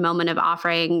villain moment of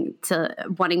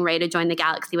wanting Rey to join the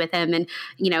galaxy with him, and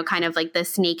you know, kind of like the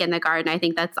snake in the garden. I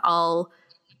think that's all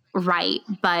right,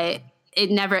 but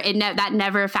that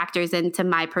never factors into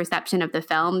my perception of the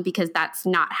film because that's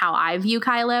not how I view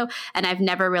Kylo, and I've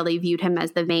never really viewed him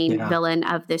as the main villain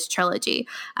of this trilogy.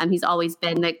 He's always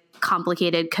been the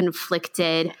complicated,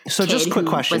 conflicted. So, just a quick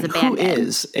question: who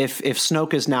is if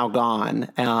Snoke is now gone?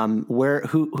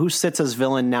 Who sits as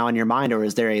villain now in your mind, or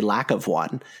is there a lack of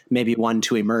one? Maybe one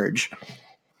to emerge.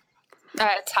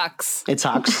 It's Hux. It's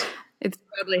Hux. It's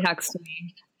totally Hux to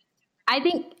me. I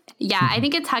think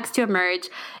it's Hux to emerge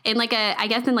in like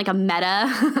a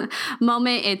meta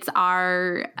moment. It's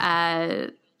our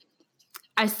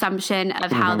assumption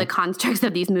of how the constructs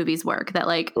of these movies work. That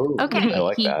like, okay, I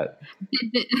like that.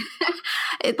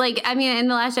 It's like, I mean, in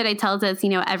The Last Jedi tells us, you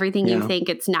know, everything you think,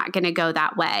 it's not going to go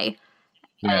that way.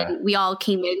 Yeah. And we all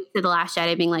came into The Last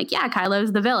Jedi being like, yeah,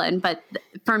 Kylo's the villain. But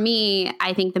for me,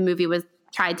 I think the movie was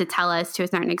tried to tell us to a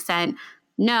certain extent,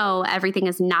 no, everything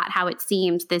is not how it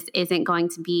seems. This isn't going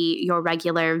to be your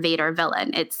regular Vader villain.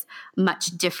 It's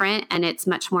much different and it's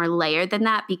much more layered than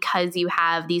that because you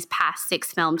have these past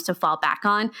 6 films to fall back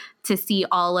on to see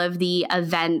all of the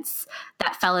events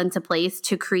that fell into place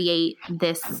to create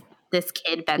this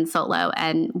kid, Ben Solo,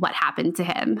 and what happened to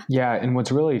him. Yeah, and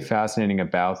what's really fascinating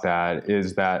about that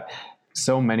is that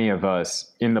so many of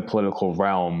us in the political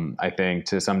realm, I think,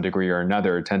 to some degree or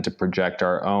another, tend to project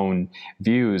our own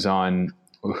views on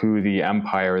who the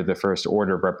Empire, the First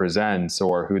Order represents,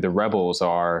 or who the rebels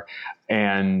are.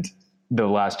 And The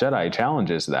Last Jedi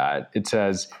challenges that. It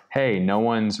says, hey, no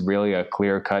one's really a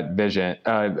clear-cut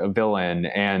villain,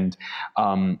 and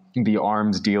the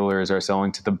arms dealers are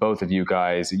selling to the both of you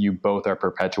guys. You both are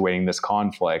perpetuating this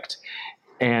conflict.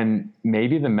 And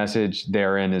maybe the message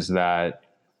therein is that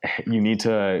you need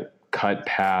to cut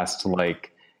past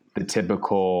like the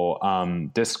typical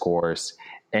discourse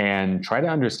and try to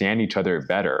understand each other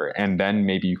better. And then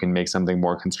maybe you can make something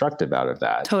more constructive out of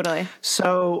that. Totally.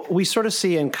 So we sort of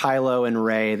see in Kylo and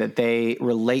Rey that they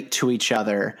relate to each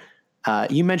other.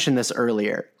 You mentioned this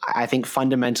earlier. I think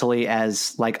fundamentally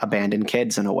as like abandoned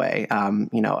kids in a way.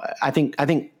 You know, I think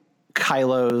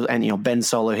Kylo and, you know, Ben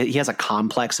Solo, he has a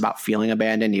complex about feeling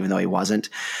abandoned, even though he wasn't.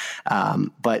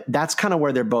 But that's kind of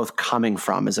where they're both coming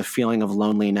from, is a feeling of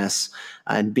loneliness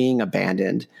and being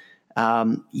abandoned.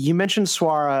 You mentioned,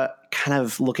 Swara, kind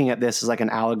of looking at this as like an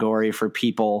allegory for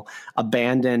people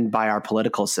abandoned by our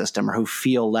political system or who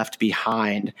feel left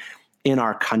behind in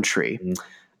our country.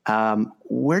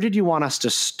 Where did you want us to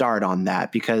start on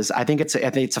that? Because I think it's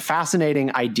a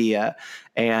fascinating idea,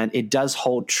 and it does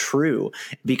hold true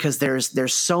because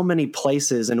there's so many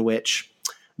places in which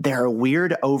there are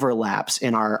weird overlaps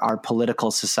in our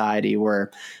political society where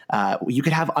you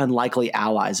could have unlikely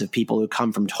allies of people who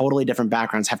come from totally different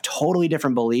backgrounds, have totally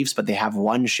different beliefs, but they have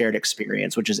one shared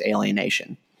experience, which is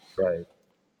alienation. Right.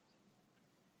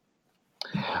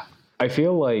 I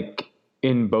feel like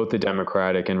in both the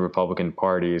Democratic and Republican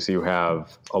parties, you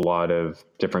have a lot of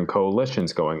different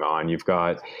coalitions going on. You've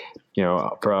got, you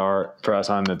know, for us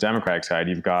on the Democratic side,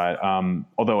 you've got,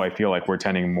 although I feel like we're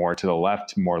tending more to the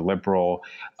left, more liberal,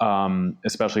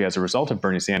 especially as a result of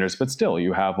Bernie Sanders, but still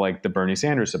you have like the Bernie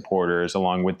Sanders supporters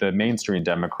along with the mainstream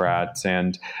Democrats,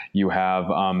 and you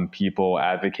have people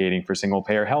advocating for single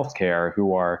payer healthcare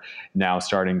who are now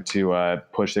starting to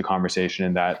push the conversation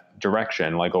in that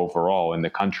direction, like overall in the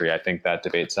country. I think that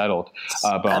debate settled.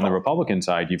 But on the Republican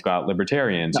side, you've got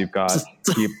libertarians, you've got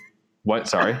what?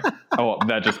 Sorry. Oh,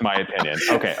 that's just my opinion.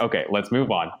 Okay. Let's move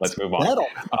on. But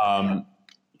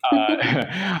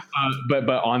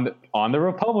on the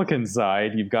Republican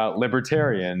side, you've got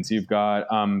libertarians, you've got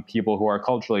people who are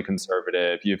culturally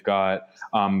conservative, you've got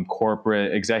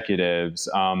corporate executives,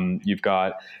 you've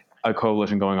got a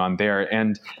coalition going on there.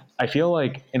 And I feel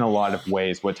like in a lot of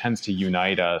ways, what tends to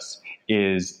unite us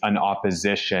is an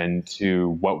opposition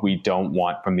to what we don't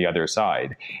want from the other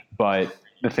side. But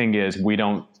the thing is, we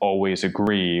don't always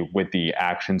agree with the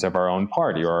actions of our own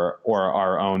party or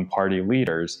our own party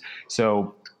leaders.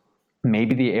 So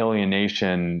maybe the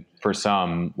alienation for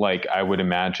some, like I would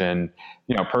imagine,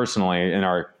 personally in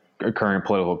our current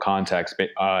political context,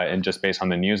 and just based on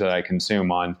the news that I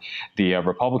consume on the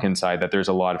Republican side, that there's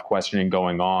a lot of questioning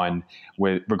going on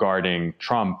regarding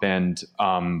Trump and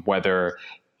whether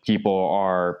people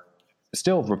are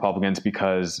still Republicans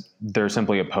because they're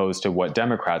simply opposed to what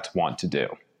Democrats want to do.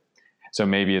 So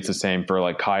maybe it's the same for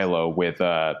like Kylo with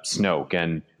Snoke,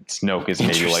 and Snoke is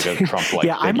maybe like a Trump-like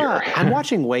figure. I'm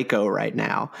watching Waco right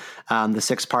now, the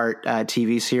 6-part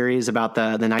TV series about the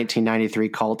 1993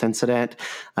 cult incident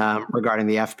regarding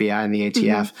the FBI and the ATF.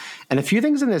 Mm-hmm. And a few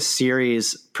things in this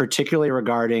series, particularly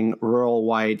regarding rural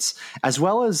whites, as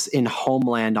well as in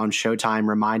Homeland on Showtime,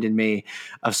 reminded me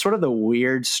of sort of the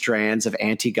weird strands of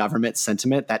anti-government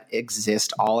sentiment that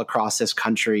exist all across this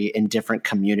country in different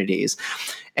communities.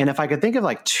 And if I could think of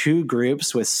like two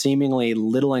groups with seemingly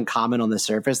little in common on the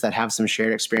surface that have some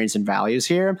shared experience and values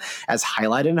here, as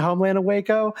highlighted in Homeland and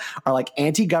Waco, are like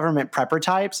anti-government prepper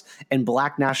types and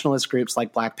Black nationalist groups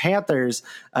like Black Panthers,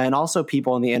 and also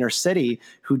people in the inner city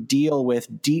who deal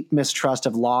with deep mistrust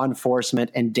of law enforcement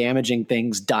and damaging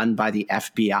things done by the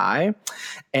FBI.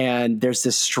 And there's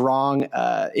this strong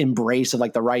embrace of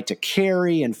like the right to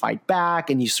carry and fight back.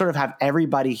 And you sort of have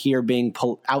everybody here being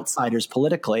outsiders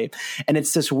politically. And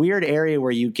it's this weird area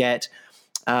where you get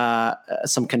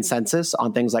some consensus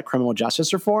on things like criminal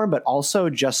justice reform, but also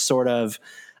just sort of,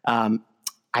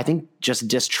 I think, just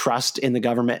distrust in the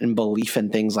government and belief in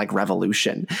things like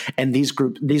revolution. And these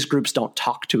groups don't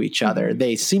talk to each other. Mm-hmm.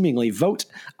 They seemingly vote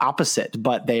opposite,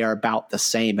 but they are about the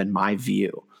same in my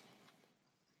view.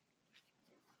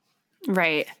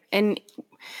 Right. And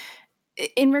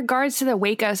in regards to the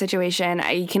Waco situation,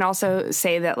 I can also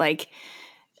say that like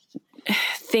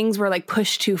things were like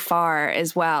pushed too far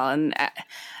as well. And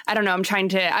I don't know,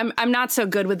 I'm not so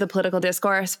good with the political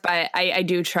discourse, but I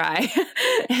do try.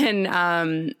 And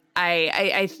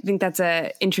I think that's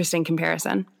a interesting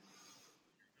comparison.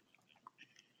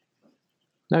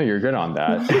 No, you're good on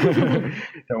that.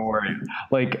 Don't worry.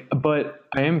 But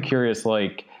I am curious,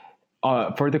 for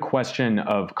the question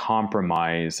of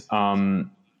compromise,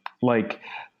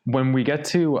 when we get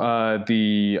to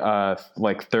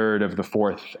the third of the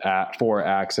four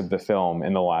acts of the film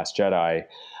in The Last Jedi,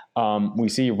 we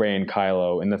see Rey and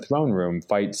Kylo in the throne room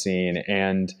fight scene,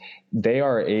 and they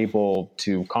are able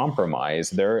to compromise.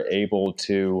 They're able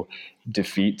to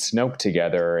defeat Snoke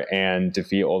together and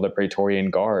defeat all the Praetorian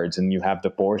guards, and you have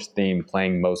the Force theme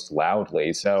playing most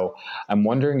loudly. So I'm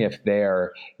wondering if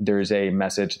there's a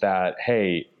message that,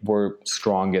 hey, we're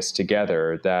strongest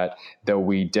together, that though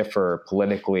we differ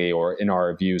politically or in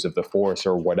our views of the Force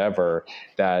or whatever,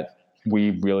 that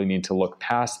we really need to look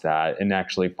past that and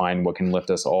actually find what can lift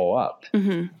us all up.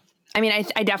 Mm-hmm. I mean,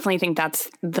 I definitely think that's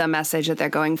the message that they're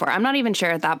going for. I'm not even sure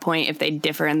at that point if they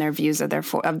differ in their views of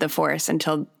the Force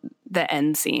until the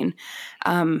end scene.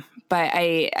 But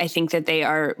I think that they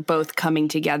are both coming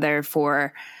together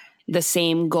for the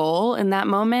same goal in that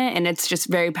moment. And it's just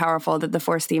very powerful that the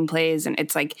Force theme plays. And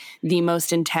it's like the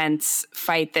most intense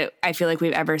fight that I feel like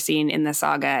we've ever seen in the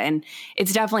saga. And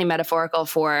it's definitely metaphorical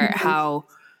for how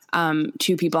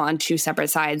two people on two separate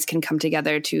sides can come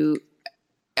together to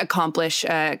accomplish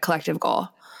a collective goal.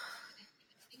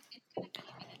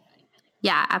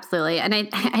 Yeah, absolutely. And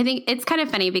I think it's kind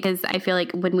of funny because I feel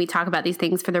like when we talk about these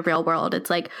things for the real world, it's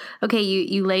like, okay,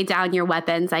 you lay down your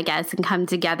weapons, I guess, and come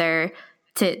together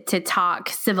to talk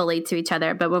civilly to each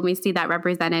other. But when we see that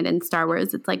represented in Star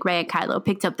Wars, it's like Rey and Kylo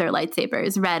picked up their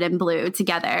lightsabers, red and blue,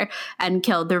 together and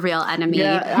killed the real enemy.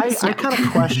 Yeah, I kind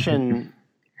of question...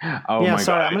 Oh yeah, my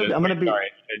sorry, God. I'm going to be... Sorry.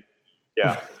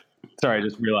 Yeah. Sorry, I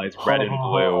just realized red and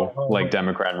blue, like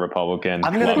Democrat and Republican.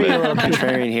 I'm going to be a little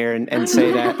contrarian here and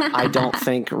say that I don't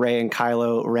think Rey and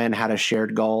Kylo Ren had a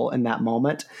shared goal in that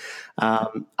moment.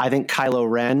 I think Kylo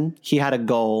Ren, he had a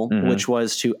goal, which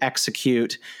was to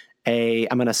execute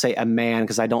I'm going to say a man,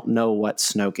 because I don't know what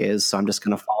Snoke is, so I'm just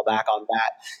going to fall back on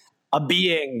that. A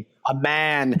being, a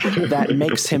man that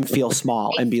makes him feel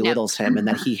small and belittles him, and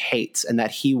that he hates, and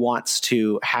that he wants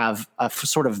to have a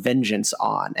sort of vengeance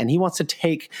on, and he wants to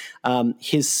take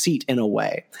his seat in a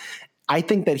way. I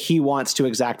think that he wants to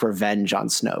exact revenge on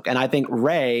Snoke, and I think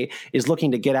Rey is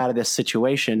looking to get out of this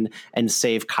situation and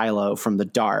save Kylo from the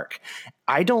dark.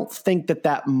 I don't think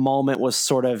that moment was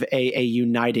sort of a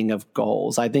uniting of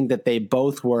goals. I think that they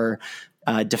both were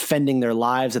defending their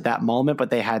lives at that moment, but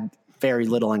they had very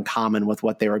little in common with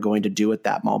what they were going to do at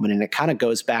that moment. And it kind of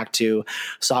goes back to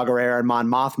Saw Gerrera and Mon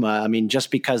Mothma. I mean,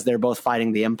 just because they're both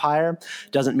fighting the Empire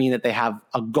doesn't mean that they have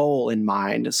a goal in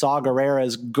mind. Saw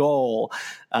Gerrera's goal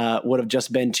would have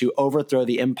just been to overthrow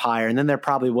the Empire, and then there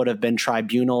probably would have been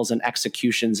tribunals and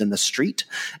executions in the street.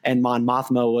 And Mon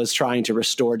Mothma was trying to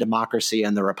restore democracy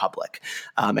in the Republic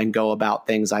and go about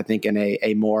things, I think, in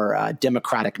a more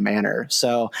democratic manner.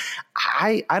 So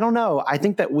I don't know. I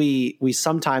think that we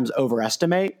sometimes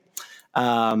overestimate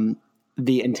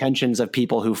the intentions of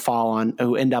people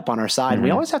who end up on our side. Mm-hmm. We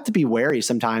always have to be wary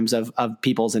sometimes of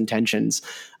people's intentions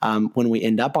when we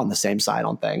end up on the same side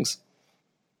on things.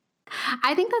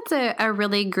 I think that's a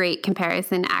really great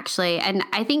comparison, actually. And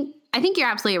I think you're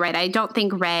absolutely right. I don't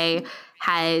think Rey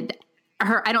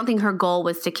I don't think her goal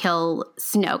was to kill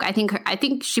Snoke. I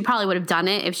think she probably would have done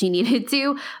it if she needed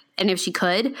to and if she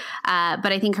could.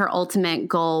 But I think her ultimate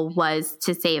goal was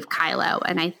to save Kylo.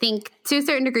 And I think to a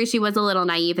certain degree, she was a little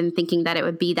naive in thinking that it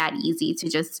would be that easy to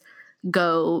just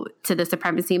go to the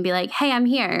Supremacy and be like, hey, I'm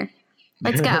here.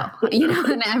 Let's go.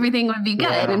 And everything would be good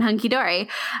and hunky-dory.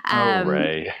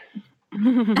 Rey.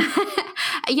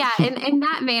 Yeah, in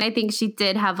that vein, I think she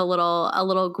did have a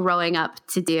little growing up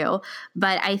to do.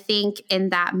 But I think in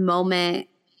that moment,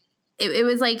 it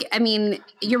was like, I mean,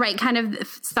 you're right, kind of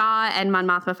Saw and Mon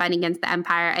Mothma fighting against the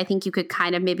Empire. I think you could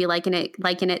kind of maybe liken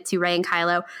it to Rey and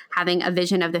Kylo having a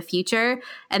vision of the future.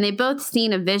 And they both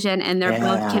seen a vision, and they're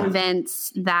both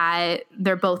convinced that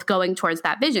they're both going towards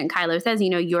that vision. Kylo says,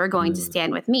 you're going to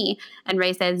stand with me. And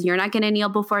Rey says, you're not going to kneel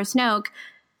before Snoke.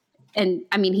 And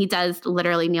I mean, he does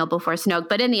literally kneel before Snoke,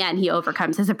 but in the end, he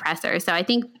overcomes his oppressor. So I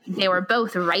think they were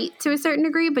both right to a certain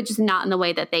degree, but just not in the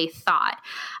way that they thought.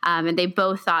 And they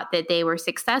both thought that they were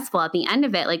successful at the end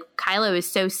of it. Like, Kylo is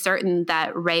so certain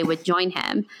that Rey would join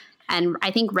him. And I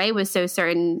think Rey was so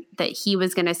certain that he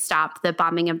was going to stop the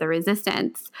bombing of the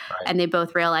Resistance. Right. And they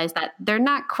both realized that they're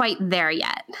not quite there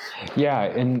yet. Yeah,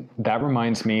 and that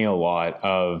reminds me a lot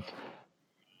of,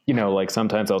 like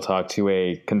sometimes I'll talk to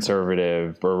a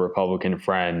conservative or Republican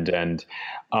friend, and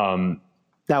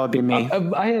that would be me.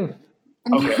 I have.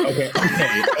 Okay.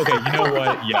 You know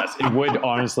what? Yes, it would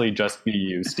honestly just be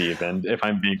you, Stephen, if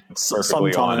I'm being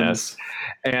perfectly honest.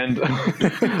 And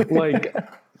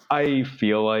I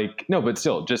feel like, no, but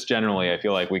still, just generally, I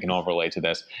feel like we can all relate to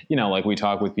this. Like we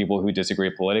talk with people who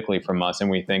disagree politically from us, and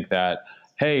we think that,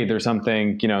 hey, there's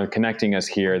something, connecting us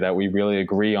here that we really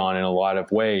agree on in a lot of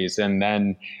ways. And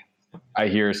then I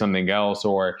hear something else,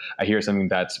 or I hear something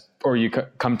or you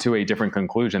come to a different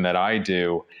conclusion that I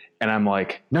do. And I'm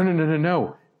like,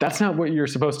 no. That's not what you're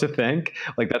supposed to think.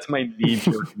 Like, that's my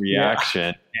knee-jerk reaction.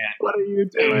 And what are you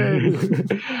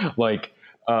doing?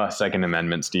 Second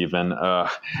Amendment, Stephen.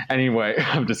 Anyway,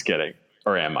 I'm just kidding.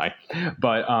 Or am I?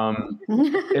 But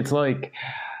it's like,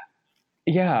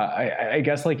 yeah, I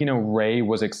guess Rey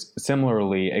was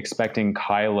similarly expecting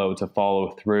Kylo to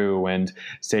follow through and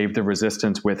save the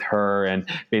Resistance with her and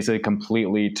basically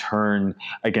completely turn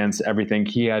against everything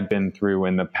he had been through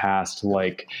in the past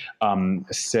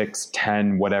 6,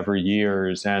 10, whatever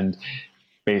years, and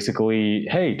basically,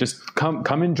 hey, just come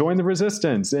and join the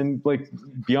Resistance and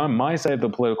be on my side of the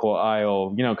political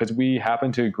aisle, because we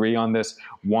happen to agree on this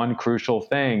one crucial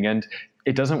thing. And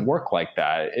it doesn't work like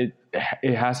that.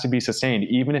 It has to be sustained.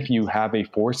 Even if you have a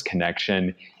Force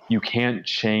connection, you can't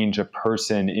change a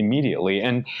person immediately.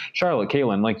 And Charlotte,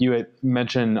 Caitlin, like you had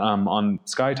mentioned on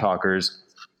Sky Talkers,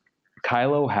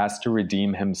 Kylo has to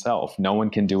redeem himself. No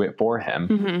one can do it for him.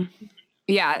 Mm-hmm.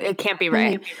 Yeah, it can't be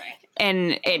Rey.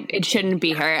 And it shouldn't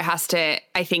be her. It has to.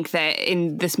 I think that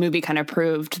in this movie kind of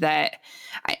proved that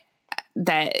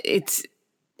it's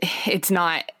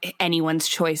not anyone's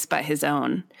choice but his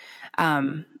own.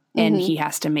 And he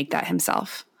has to make that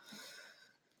himself.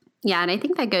 Yeah, and I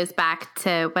think that goes back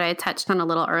to what I touched on a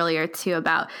little earlier, too,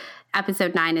 about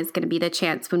Episode 9 is going to be the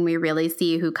chance when we really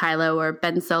see who Kylo or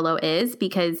Ben Solo is,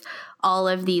 because all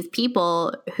of these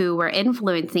people who were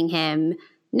influencing him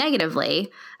negatively,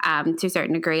 to a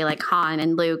certain degree, like Han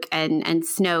and Luke and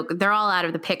Snoke, they're all out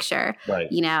of the picture, right.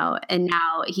 And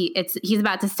now he's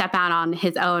about to step out on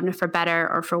his own for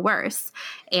better or for worse.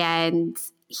 And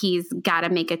he's got to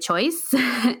make a choice.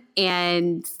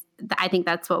 And I think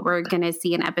that's what we're going to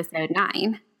see in Episode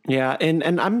 9. Yeah.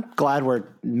 And I'm glad we're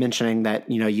mentioning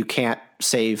that, you can't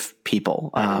save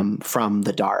people from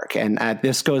the dark. And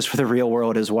this goes for the real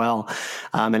world as well.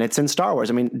 And it's in Star Wars.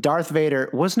 I mean, Darth Vader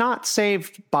was not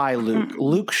saved by Luke.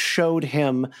 Luke showed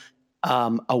him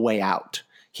a way out.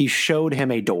 He showed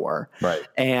him a door. Right.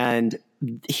 And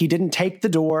he didn't take the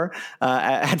door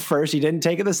at first. He didn't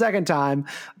take it the second time,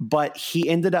 but he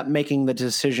ended up making the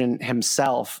decision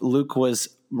himself. Luke was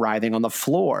writhing on the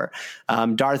floor.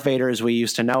 Darth Vader, as we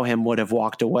used to know him, would have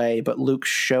walked away, but Luke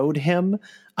showed him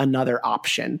another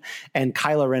option. And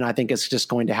Kylo Ren, I think, is just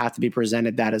going to have to be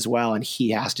presented that as well. And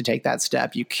he has to take that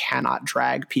step. You cannot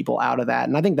drag people out of that.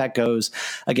 And I think that goes,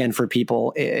 again, for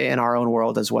people in our own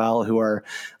world as well, who are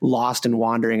lost and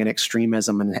wandering in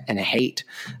extremism and hate.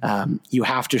 You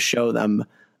have to show them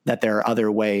that there are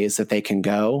other ways that they can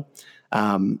go.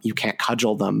 You can't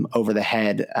cudgel them over the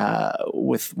head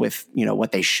with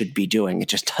what they should be doing. It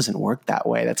just doesn't work that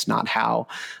way. That's not how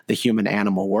the human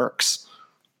animal works.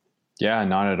 Yeah,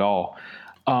 not at all.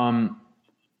 I'm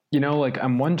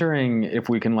wondering if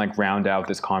we can round out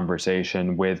this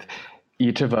conversation with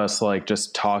each of us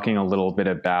just talking a little bit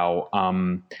about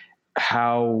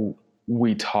how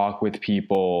we talk with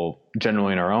people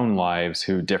generally in our own lives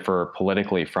who differ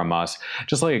politically from us.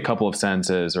 Just a couple of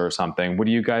sentences or something. Would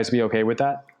you guys be okay with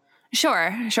that?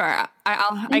 Sure.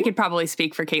 I could probably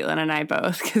speak for Caitlin and I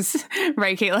both, because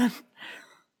right, Caitlin?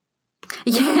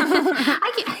 Yeah.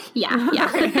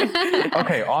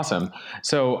 Okay, awesome.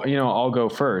 So, I'll go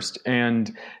first.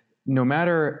 And no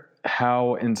matter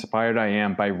how inspired I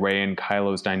am by Rey and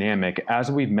Kylo's dynamic,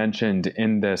 as we've mentioned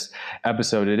in this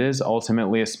episode, it is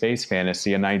ultimately a space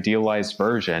fantasy, an idealized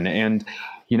version. And,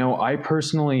 I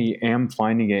personally am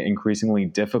finding it increasingly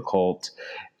difficult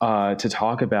to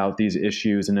talk about these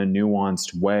issues in a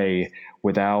nuanced way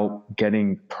without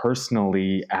getting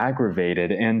personally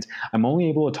aggravated. And I'm only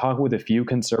able to talk with a few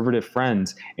conservative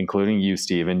friends, including you,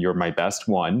 Stephen, you're my best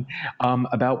one,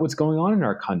 about what's going on in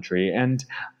our country. And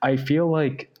I feel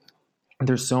like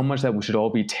there's so much that we should all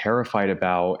be terrified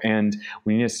about, and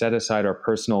we need to set aside our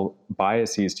personal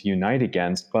biases to unite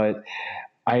against. But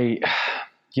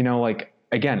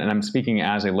again, and I'm speaking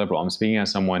as a liberal, I'm speaking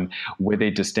as someone with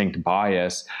a distinct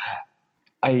bias.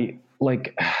 I'm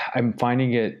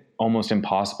finding it almost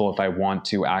impossible if I want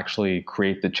to actually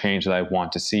create the change that I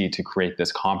want to see to create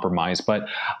this compromise. But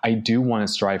I do want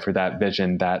to strive for that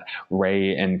vision that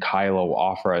Rey and Kylo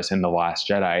offer us in The Last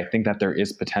Jedi. I think that there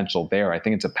is potential there. I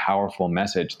think it's a powerful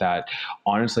message that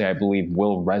honestly I believe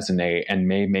will resonate and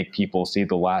may make people see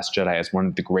The Last Jedi as one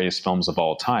of the greatest films of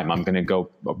all time. I'm going to go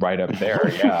right up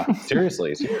there. Yeah,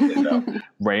 seriously though.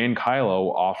 Rey and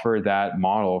Kylo offer that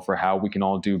model for how we can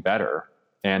all do better,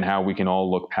 and how we can all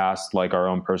look past our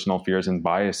own personal fears and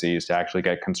biases to actually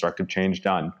get constructive change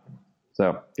done.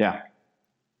 So, yeah.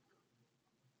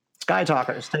 Sky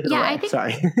Talkers, take it away.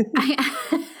 Sorry.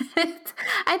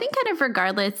 I think kind of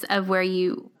regardless of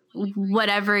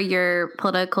whatever your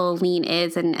political lean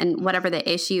is and whatever the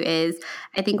issue is,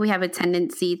 I think we have a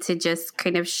tendency to just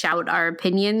kind of shout our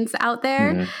opinions out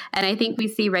there. Mm-hmm. And I think we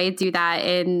see Rey do that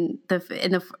in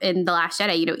the Last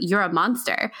Jedi. You're a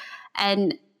monster.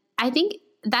 And I think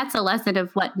that's a lesson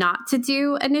of what not to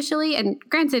do initially. And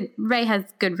granted, Rey has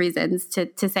good reasons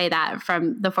to say that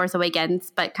from The Force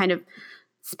Awakens, but kind of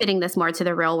spitting this more to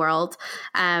the real world.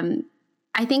 I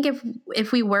think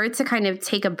if we were to kind of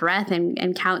take a breath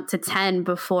and count to 10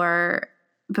 before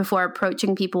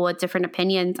approaching people with different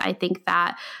opinions, I think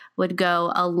that would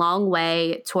go a long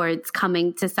way towards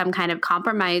coming to some kind of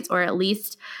compromise, or at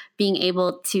least being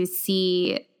able to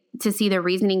see the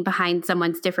reasoning behind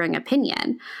someone's differing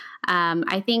opinion.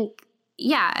 I think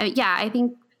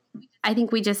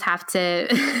we just have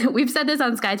to, we've said this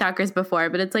on Sky Talkers before,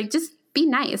 but it's just be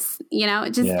nice,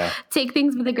 take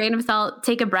things with a grain of salt,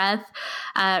 take a breath,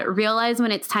 realize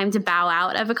when it's time to bow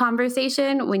out of a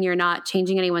conversation, when you're not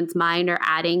changing anyone's mind or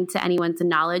adding to anyone's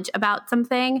knowledge about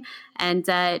something, and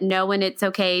know when it's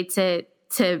okay to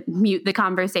mute the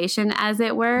conversation, as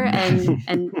it were,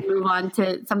 and move on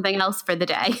to something else for the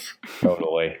day.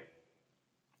 Totally.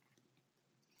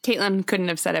 Caitlin couldn't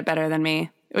have said it better than me,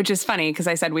 which is funny because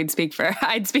I said I'd speak for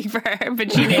her,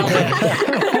 but she nailed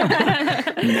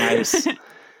it. Nice.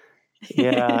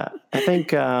 Yeah, I think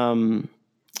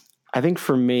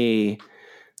for me,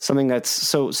 something that's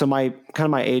so my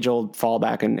age old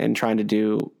fallback in trying to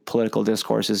do political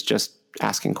discourse is just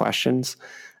asking questions.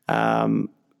 Letting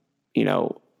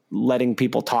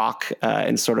people talk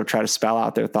and sort of try to spell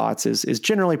out their thoughts is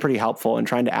generally pretty helpful, and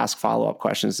trying to ask follow-up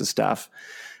questions to stuff.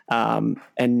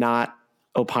 And not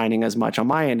opining as much on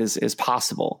my end as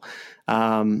possible.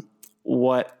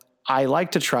 What I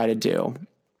like to try to do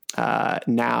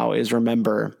now is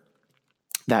remember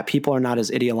that people are not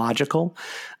as ideological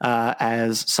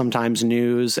as sometimes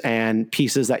news and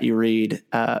pieces that you read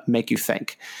make you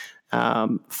think.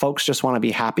 Folks just want to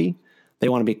be happy. They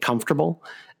want to be comfortable.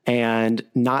 And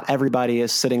not everybody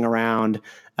is sitting around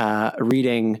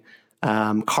reading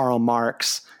Karl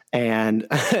Marx and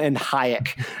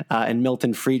Hayek and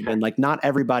Milton Friedman. Not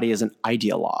everybody is an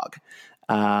ideologue.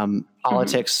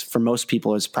 Politics for most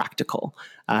people is practical,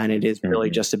 and it is really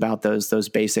just about those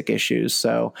basic issues.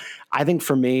 So I think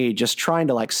for me, just trying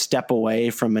to like step away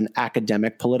from an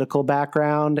academic political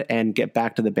background and get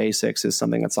back to the basics is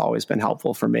something that's always been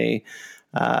helpful for me.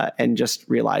 And just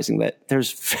realizing that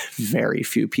there's very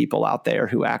few people out there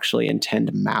who actually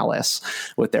intend malice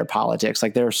with their politics.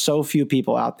 Like there are so few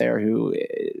people out there who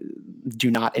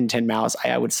do not intend malice.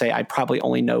 I would say I probably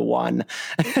only know one.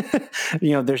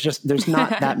 There's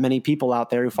not that many people out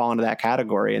there who fall into that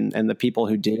category. And the people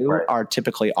who do are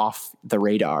typically off the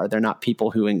radar. They're not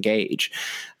people who engage.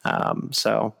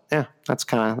 So yeah, that's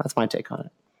my take on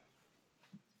it.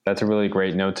 That's a really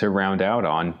great note to round out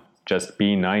on. Just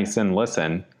be nice and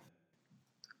listen.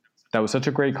 That was such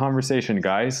a great conversation,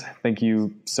 guys. Thank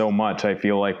you so much. I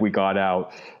feel like we got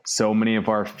out so many of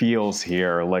our feels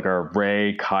here, like our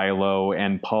Rey, Kylo,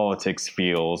 and politics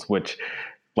feels, which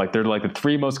like they're like the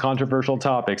three most controversial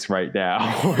topics right now.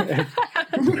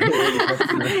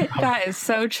 That is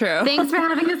so true. Thanks for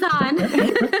having us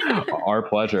on. Our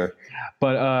pleasure.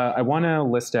 But I want to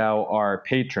list out our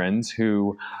patrons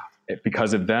who,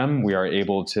 because of them, we are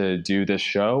able to do this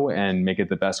show and make it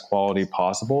the best quality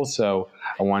possible. So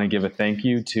I want to give a thank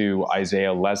you to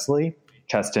Isaiah Leslie,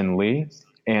 Cheston Lee,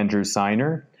 Andrew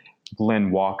Seiner,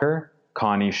 Glenn Walker,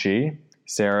 Connie Shee,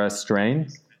 Sarah Strain,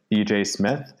 EJ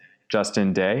Smith,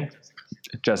 Justin Day,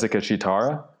 Jessica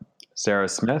Chitara, Sarah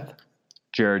Smith,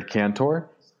 Jared Cantor,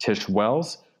 Tish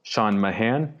Wells, Sean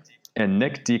Mahan, and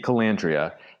Nick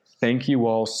DeCalandria. Thank you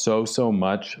all so, so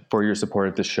much for your support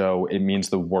of the show. It means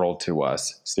the world to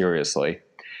us. Seriously.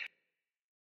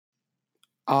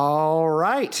 All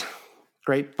right.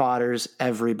 Great fodders,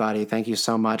 everybody. Thank you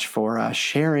so much for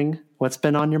sharing what's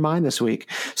been on your mind this week.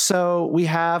 So we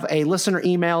have a listener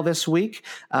email this week.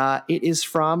 It is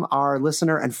from our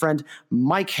listener and friend,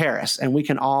 Mike Harris, and we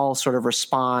can all sort of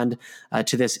respond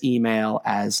to this email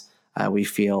as we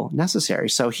feel necessary.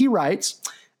 So he writes,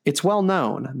 "It's well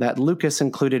known that Lucas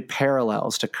included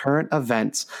parallels to current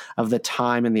events of the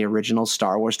time in the original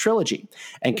Star Wars trilogy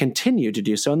and continued to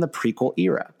do so in the prequel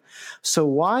era. So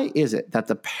why is it that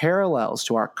the parallels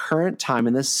to our current time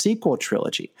in the sequel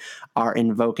trilogy are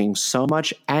invoking so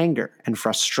much anger and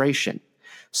frustration?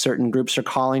 Certain groups are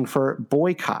calling for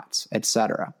boycotts,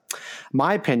 etc.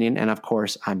 My opinion, and of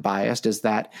course I'm biased, is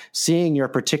that seeing your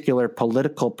particular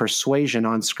political persuasion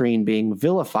on screen being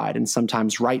vilified, and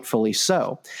sometimes rightfully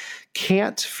so,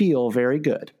 can't feel very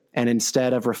good. And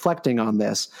instead of reflecting on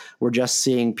this, we're just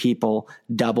seeing people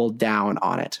double down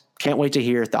on it. Can't wait to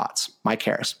hear your thoughts." Mike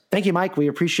Harris. Thank you, Mike. We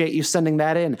appreciate you sending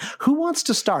that in. Who wants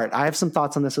to start? I have some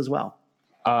thoughts on this as well.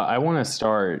 I want to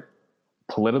start.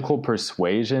 Political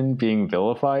persuasion being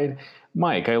vilified.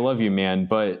 Mike, I love you, man,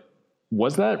 but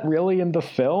was that really in the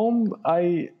film?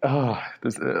 The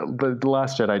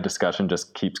Last Jedi discussion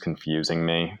just keeps confusing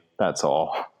me. That's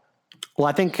all. Well,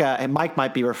 I think Mike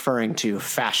might be referring to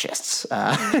fascists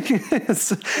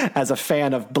as a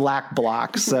fan of Black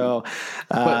Bloc. So,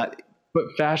 but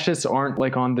fascists aren't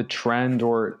like on the trend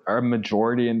or are a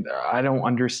majority, and I don't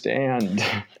understand.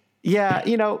 Yeah,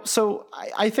 so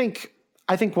I think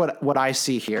what I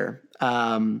see here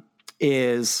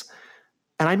is,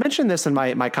 and I mentioned this in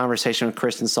my conversation with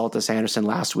Kristen Soltis Anderson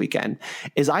last weekend,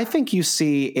 is I think you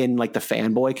see in like the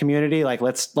fanboy community, like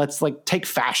let's like take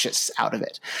fascists out of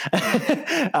it.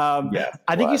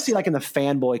 I think you see like in the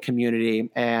fanboy community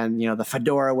and, the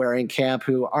fedora wearing camp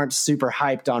who aren't super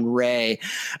hyped on Rey.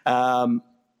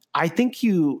 I think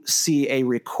you see a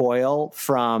recoil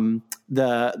from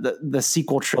the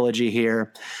sequel trilogy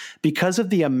here because of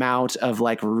the amount of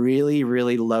like really,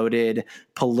 really loaded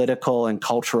political and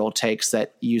cultural takes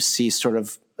that you see sort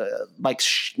of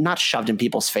not shoved in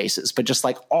people's faces, but just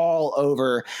like all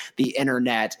over the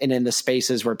internet and in the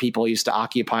spaces where people used to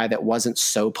occupy that wasn't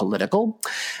so political,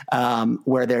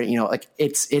 where they're, like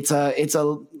it's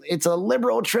a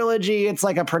liberal trilogy. It's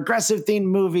like a progressive themed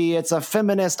movie. It's a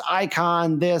feminist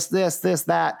icon, this,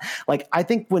 that. Like, I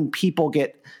think when people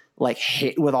get like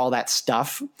hit with all that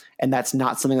stuff and that's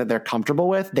not something that they're comfortable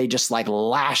with, they just like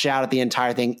lash out at the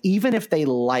entire thing, even if they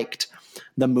liked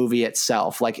the movie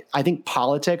itself. Like, I think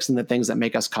politics and the things that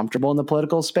make us comfortable in the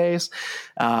political space,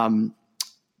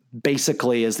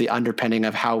 basically is the underpinning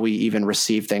of how we even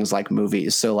receive things like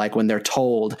movies. So like when they're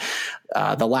told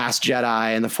The Last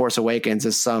Jedi and The Force Awakens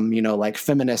is some, like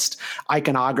feminist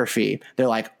iconography, they're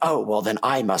like, oh, well then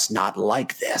I must not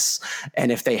like this.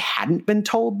 And if they hadn't been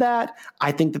told that,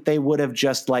 I think that they would have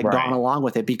just like gone along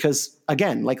with it because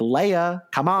again, like Leia,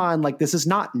 come on, like this is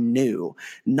not new.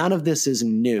 None of this is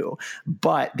new.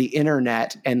 But the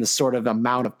internet and the sort of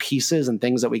amount of pieces and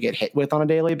things that we get hit with on a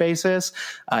daily basis,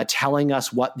 telling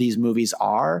us what these movies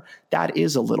are, that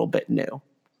is a little bit new.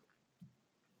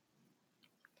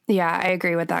 Yeah, I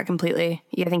agree with that completely.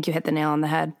 I think you hit the nail on the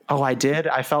head. Oh, I did?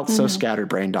 I felt so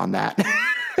scatterbrained on that.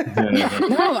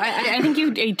 No, I think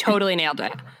you totally nailed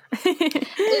it.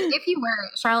 If you were,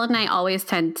 Charlotte and I always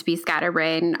tend to be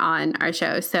scatterbrained on our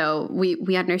show. So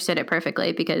we understood it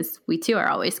perfectly because we too are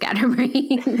always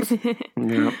scatterbrained.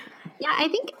 Yeah, I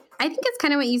think it's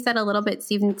kind of what you said a little bit,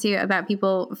 Stephen, too, about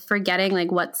people forgetting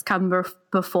like what's come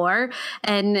before.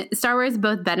 And Star Wars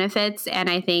both benefits and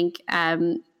I think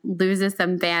loses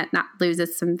some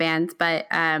fans, but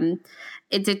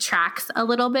it detracts a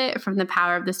little bit from the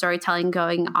power of the storytelling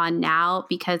going on now,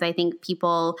 because I think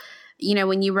people,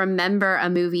 when you remember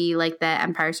a movie like The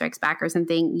Empire Strikes Back or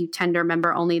something, you tend to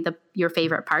remember only your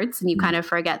favorite parts, and you kind of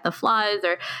forget the flaws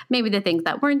or maybe the things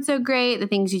that weren't so great, the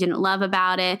things you didn't love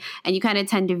about it, and you kind of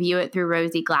tend to view it through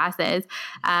rosy glasses.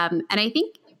 And I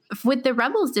think with the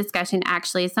Rebels discussion,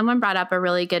 actually, someone brought up a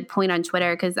really good point on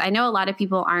Twitter, because I know a lot of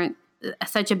people aren't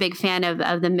such a big fan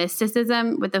of the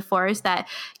mysticism with the Force that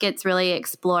gets really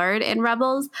explored in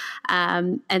Rebels.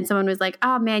 And someone was like,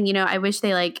 oh man, I wish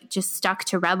they like just stuck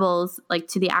to Rebels, like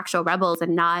to the actual Rebels,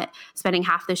 and not spending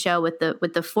half the show with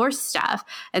the Force stuff.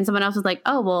 And someone else was like,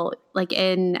 oh, well, like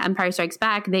in Empire Strikes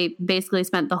Back, they basically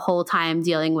spent the whole time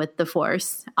dealing with the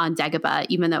Force on Dagobah,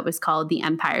 even though it was called The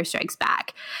Empire Strikes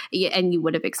Back. And you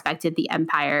would have expected the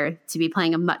Empire to be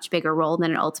playing a much bigger role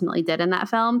than it ultimately did in that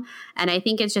film. And I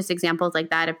think it's just examples like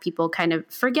that of people kind of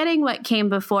forgetting what came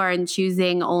before and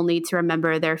choosing only to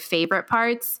remember their favorite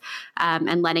parts,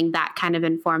 and letting that kind of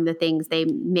inform the things they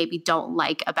maybe don't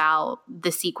like about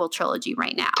the sequel trilogy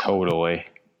right now. Totally.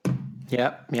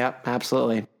 Yep,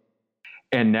 absolutely.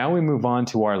 And now we move on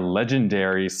to our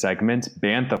legendary segment,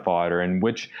 Bantha Fodder, in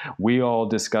which we all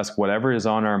discuss whatever is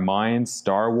on our minds,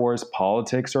 Star Wars,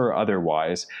 politics, or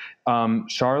otherwise.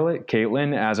 Charlotte,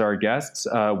 Caitlin, as our guests,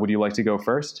 would you like to go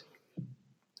first?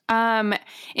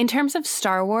 In terms of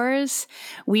Star Wars,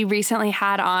 we recently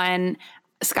had on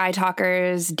Sky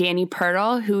Talker's Danny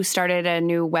Pirtle, who started a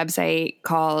new website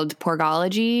called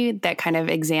Porgology that kind of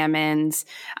examines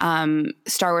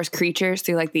Star Wars creatures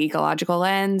through like the ecological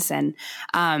lens. And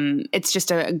it's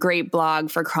just a great blog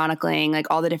for chronicling like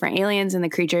all the different aliens and the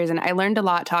creatures. And I learned a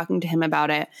lot talking to him about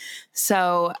it.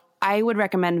 So I would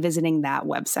recommend visiting that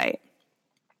website.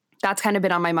 That's kind of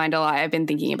been on my mind a lot. I've been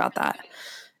thinking about that.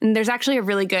 And there's actually a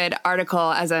really good article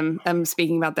as I'm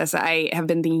speaking about this. I have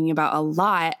been thinking about a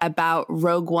lot about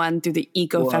Rogue One through the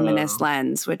ecofeminist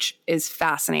lens, which is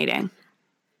fascinating.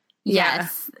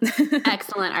 Yes.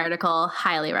 Excellent article.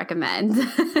 Highly recommend.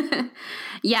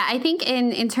 Yeah, I think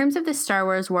in terms of the Star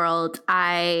Wars world,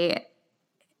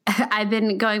 I've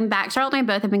been going back. Charlotte and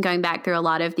I both have been going back through a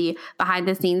lot of the behind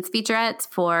the scenes featurettes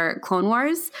for Clone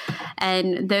Wars.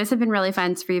 And those have been really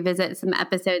fun to revisit some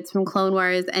episodes from Clone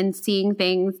Wars and seeing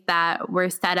things that were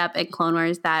set up in Clone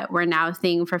Wars that we're now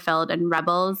seeing fulfilled in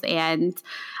Rebels. And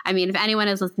I mean, if anyone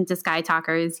has listened to Sky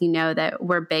Talkers, you know that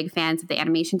we're big fans of the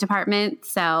animation department.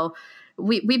 So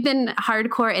we've been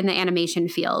hardcore in the animation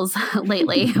feels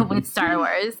lately with Star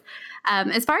Wars.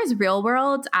 As far as real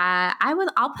world,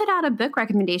 I'll put out a book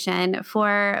recommendation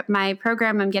for my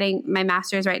program. I'm getting my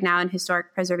master's right now in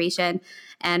historic preservation,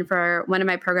 and for one of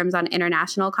my programs on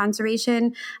international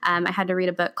conservation, I had to read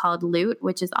a book called Loot,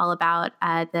 which is all about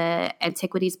the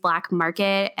antiquities black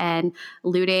market and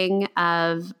looting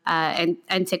of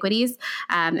antiquities,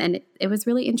 and it was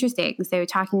really interesting. So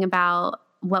talking about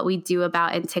what we do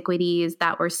about antiquities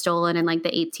that were stolen in like the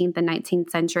 18th and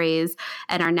 19th centuries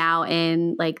and are now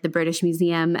in like the British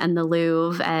Museum and the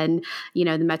Louvre and,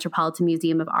 the Metropolitan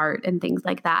Museum of Art and things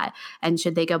like that. And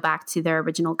should they go back to their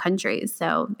original countries?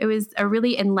 So it was a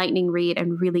really enlightening read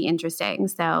and really interesting.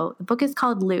 So the book is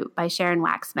called Loot by Sharon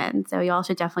Waxman. So you all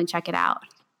should definitely check it out.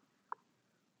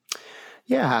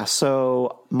 Yeah,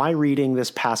 so my reading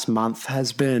this past month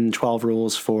has been 12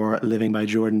 Rules for Living by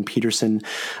Jordan Peterson.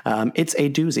 It's a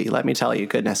doozy, let me tell you,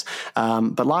 goodness.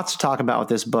 But lots to talk about with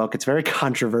this book. It's very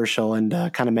controversial and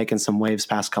kind of making some waves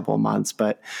past couple of months.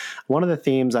 But one of the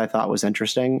themes I thought was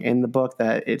interesting in the book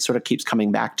that it sort of keeps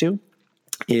coming back to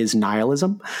is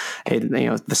nihilism.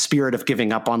 The spirit of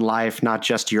giving up on life, not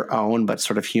just your own, but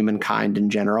sort of humankind in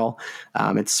general.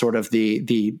 It's sort of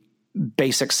the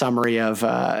basic summary of,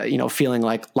 feeling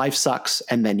like life sucks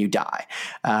and then you die.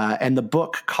 And the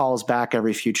book calls back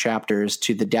every few chapters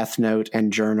to the death note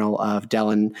and journal of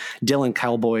Dylan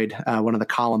Kelboyd, one of the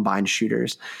Columbine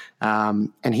shooters.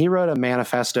 And he wrote a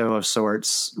manifesto of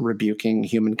sorts, rebuking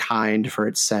humankind for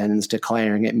its sins,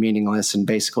 declaring it meaningless, and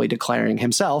basically declaring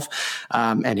himself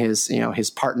and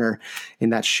his partner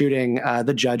in that shooting,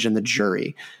 the judge and the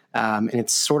jury. And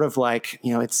it's sort of like,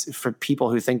 it's for people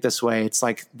who think this way, it's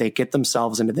like they get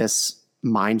themselves into this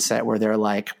mindset where they're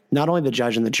like not only the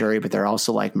judge and the jury, but they're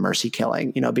also like mercy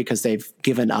killing, because they've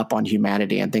given up on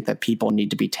humanity and think that people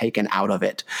need to be taken out of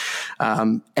it.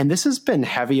 And this has been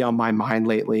heavy on my mind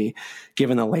lately,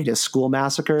 given the latest school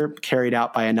massacre carried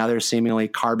out by another seemingly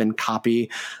carbon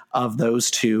copy of those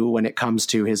two when it comes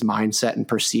to his mindset and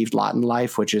perceived lot in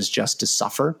life, which is just to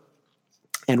suffer.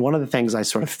 And one of the things I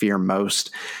sort of fear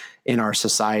most in our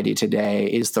society today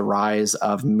is the rise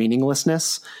of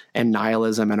meaninglessness and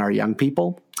nihilism in our young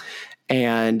people.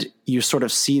 And you sort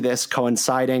of see this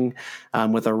coinciding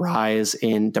with a rise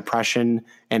in depression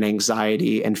and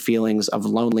anxiety and feelings of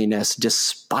loneliness,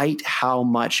 despite how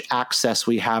much access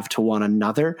we have to one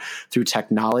another through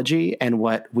technology and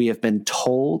what we have been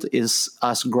told is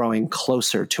us growing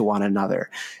closer to one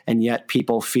another. And yet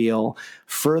people feel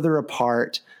further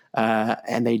apart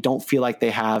and they don't feel like they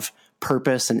have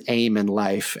purpose and aim in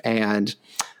life. And,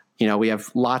 we have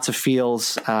lots of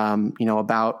feels,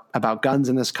 about guns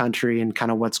in this country and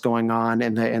kind of what's going on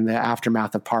in the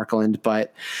aftermath of Parkland.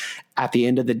 But at the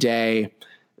end of the day,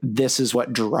 this is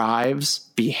what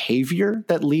drives behavior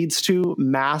that leads to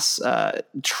mass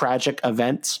tragic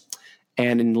events.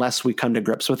 And unless we come to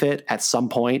grips with it at some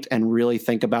point and really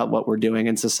think about what we're doing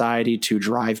in society to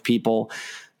drive people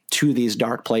to these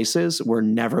dark places, we're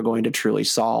never going to truly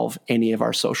solve any of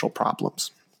our social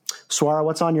problems. Swara,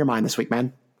 what's on your mind this week,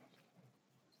 man?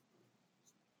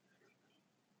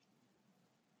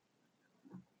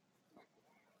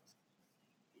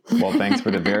 Well, thanks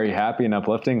for the very happy and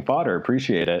uplifting fodder.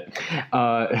 Appreciate it.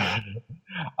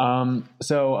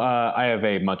 So I have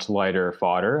a much lighter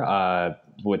fodder,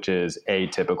 which is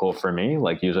atypical for me.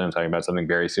 Like usually I'm talking about something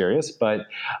very serious, but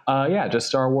just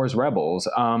Star Wars Rebels.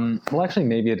 Well, actually,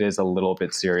 maybe it is a little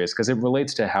bit serious because it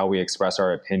relates to how we express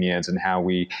our opinions and how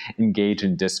we engage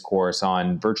in discourse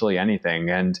on virtually anything,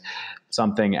 and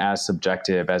something as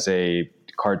subjective as a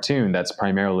cartoon that's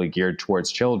primarily geared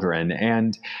towards children.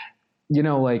 And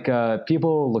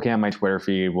people looking at my Twitter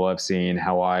feed will have seen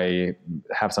how I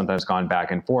have sometimes gone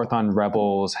back and forth on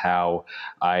Rebels, how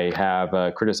I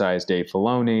have criticized Dave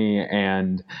Filoni,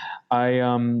 and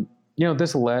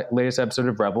this latest episode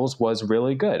of Rebels was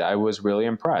really good. I was really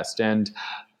impressed,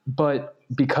 but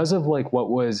because of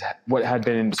what had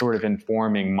been sort of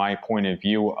informing my point of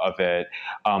view of it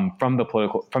from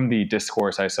the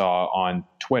discourse I saw on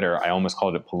Twitter, I almost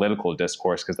called it political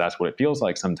discourse because that's what it feels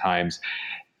like sometimes.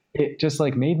 It just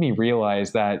made me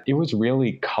realize that it was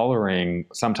really coloring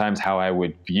sometimes how I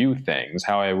would view things,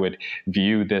 how I would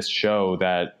view this show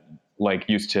that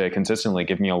used to consistently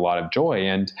give me a lot of joy.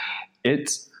 And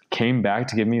it came back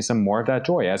to give me some more of that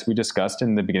joy. As we discussed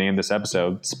in the beginning of this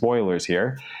episode, spoilers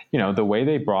here, the way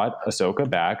they brought Ahsoka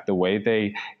back, the way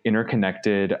they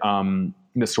interconnected the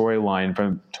storyline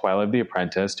from Twilight of the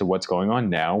Apprentice to what's going on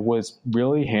now was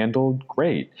really handled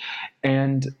great.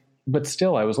 But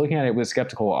still, I was looking at it with a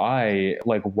skeptical eye,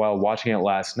 while watching it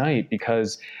last night,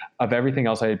 because of everything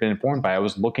else I had been informed by. I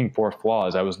was looking for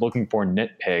flaws. I was looking for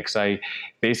nitpicks. I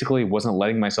basically wasn't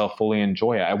letting myself fully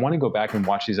enjoy it. I want to go back and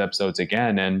watch these episodes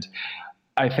again. And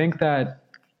I think that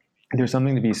there's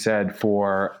something to be said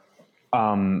for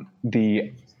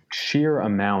the sheer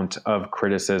amount of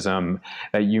criticism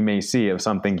that you may see of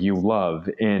something you love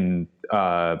in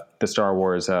the Star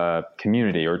Wars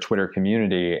community or Twitter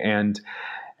community, and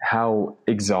how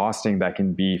exhausting that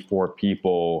can be for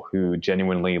people who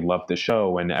genuinely love the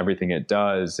show and everything it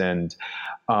does, and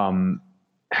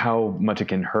how much it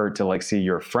can hurt to see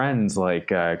your friends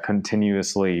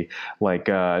continuously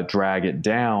drag it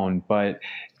down. But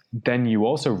then you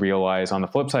also realize on the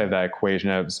flip side of that equation,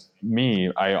 as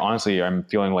me, I'm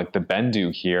feeling like the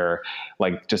Bendu here,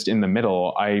 just in the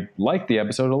middle. I like the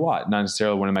episode a lot, not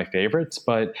necessarily one of my favorites,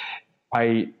 but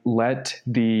I let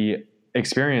the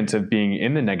experience of being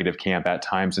in the negative camp at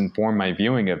times inform my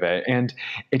viewing of it. And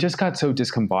it just got so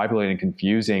discombobulated and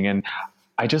confusing. And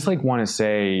I just want to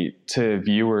say to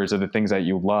viewers of the things that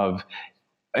you love,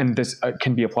 and this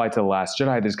can be applied to The Last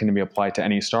Jedi, this can be applied to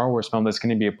any Star Wars film, this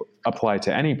can be applied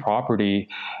to any property,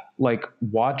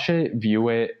 watch it, view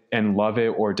it, and love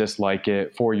it or dislike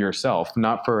it for yourself,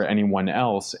 not for anyone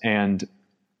else. And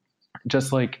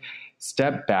just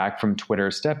step back from Twitter,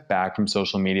 step back from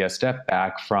social media, step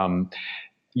back from,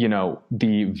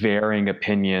 the varying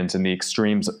opinions and the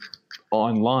extremes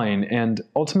online, and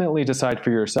ultimately decide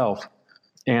for yourself.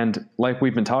 And like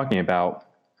we've been talking about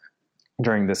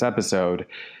during this episode,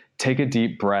 take a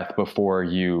deep breath before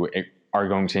you are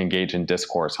going to engage in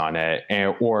discourse on it,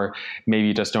 or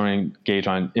maybe just don't engage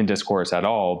in discourse at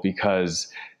all, because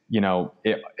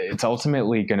it's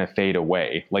ultimately going to fade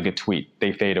away like a tweet.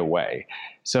 They fade away.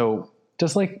 So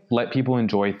just let people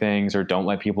enjoy things, or don't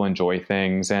let people enjoy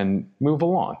things, and move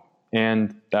along.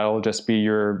 And that'll just be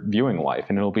your viewing life,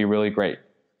 and it'll be really great.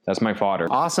 That's my fodder.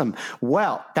 Awesome.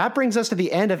 Well, that brings us to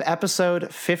the end of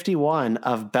episode 51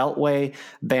 of Beltway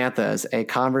Banthas, a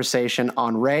conversation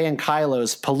on Rey and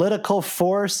Kylo's political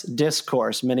force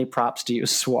discourse. Many props to you,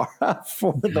 Swara,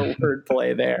 for the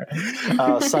wordplay there.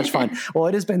 Such fun. Well,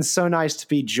 it has been so nice to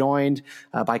be joined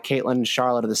by Caitlin and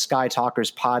Charlotte of the Sky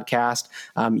Talkers podcast.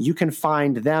 You can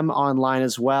find them online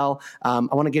as well. I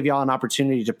want to give you all an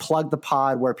opportunity to plug the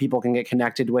pod where people can get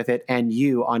connected with it, and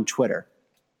you on Twitter.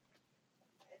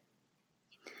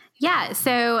 Yeah.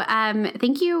 So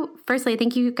thank you. Firstly,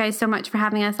 thank you guys so much for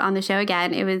having us on the show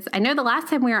again. I know the last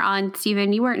time we were on,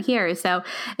 Stephen, you weren't here. So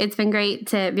it's been great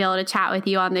to be able to chat with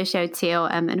you on the show too.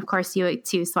 And of course you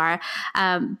too, Swara.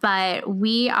 But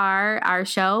our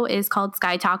show is called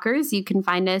Sky Talkers. You can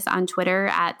find us on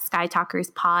Twitter at Sky Talkers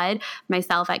Pod,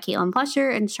 myself at Caitlin Plusher,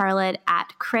 and Charlotte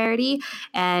at Crarity.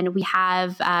 And we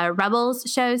have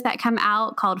Rebels shows that come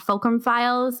out called Fulcrum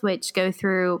Files, which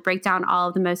break down all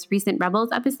of the most recent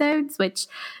Rebels episodes, which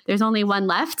there's only one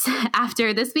left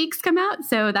after this week's come out.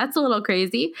 So that's a little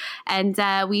crazy. And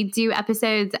we do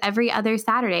episodes every other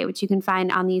Saturday, which you can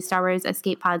find on the Star Wars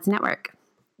Escape Pods network.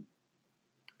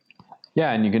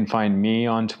 Yeah, and you can find me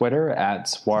on Twitter at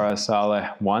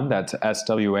SwaraSaleh1. That's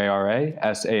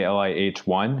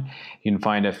SwaraSalih1. You can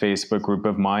find a Facebook group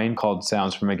of mine called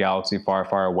Sounds from a Galaxy Far,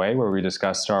 Far Away, where we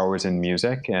discuss Star Wars and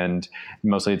music. And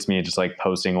mostly it's me just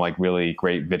posting really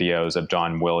great videos of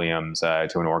John Williams to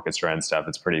an orchestra and stuff.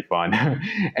 It's pretty fun.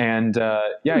 And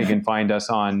you can find us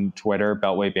on Twitter,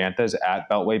 Beltway Banthas, at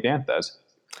Beltway Banthas.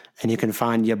 And you can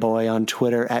find your boy on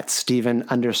Twitter at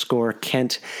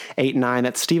Stephen_Kent89.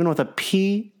 That's Stephen with a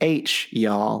PH,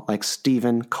 y'all, like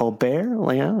Stephen Colbert,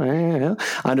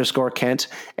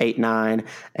 _Kent89.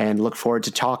 And look forward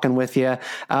to talking with you.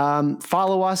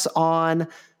 Follow us on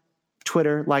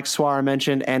Twitter, like Swara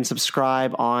mentioned, and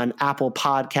subscribe on Apple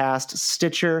Podcasts,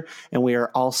 Stitcher, and we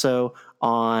are also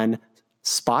on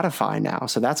Spotify now.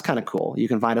 So that's kind of cool. You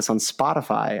can find us on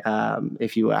Spotify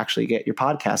if you actually get your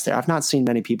podcast there. I've not seen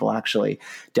many people actually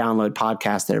download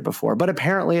podcasts there before, but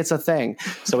apparently it's a thing.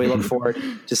 So we look forward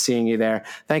to seeing you there.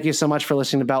 Thank you so much for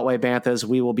listening to Beltway Banthas.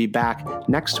 We will be back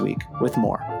next week with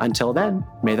more. Until then,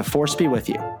 may the Force be with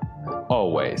you.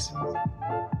 Always.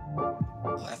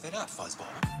 Laugh it up, fuzzball.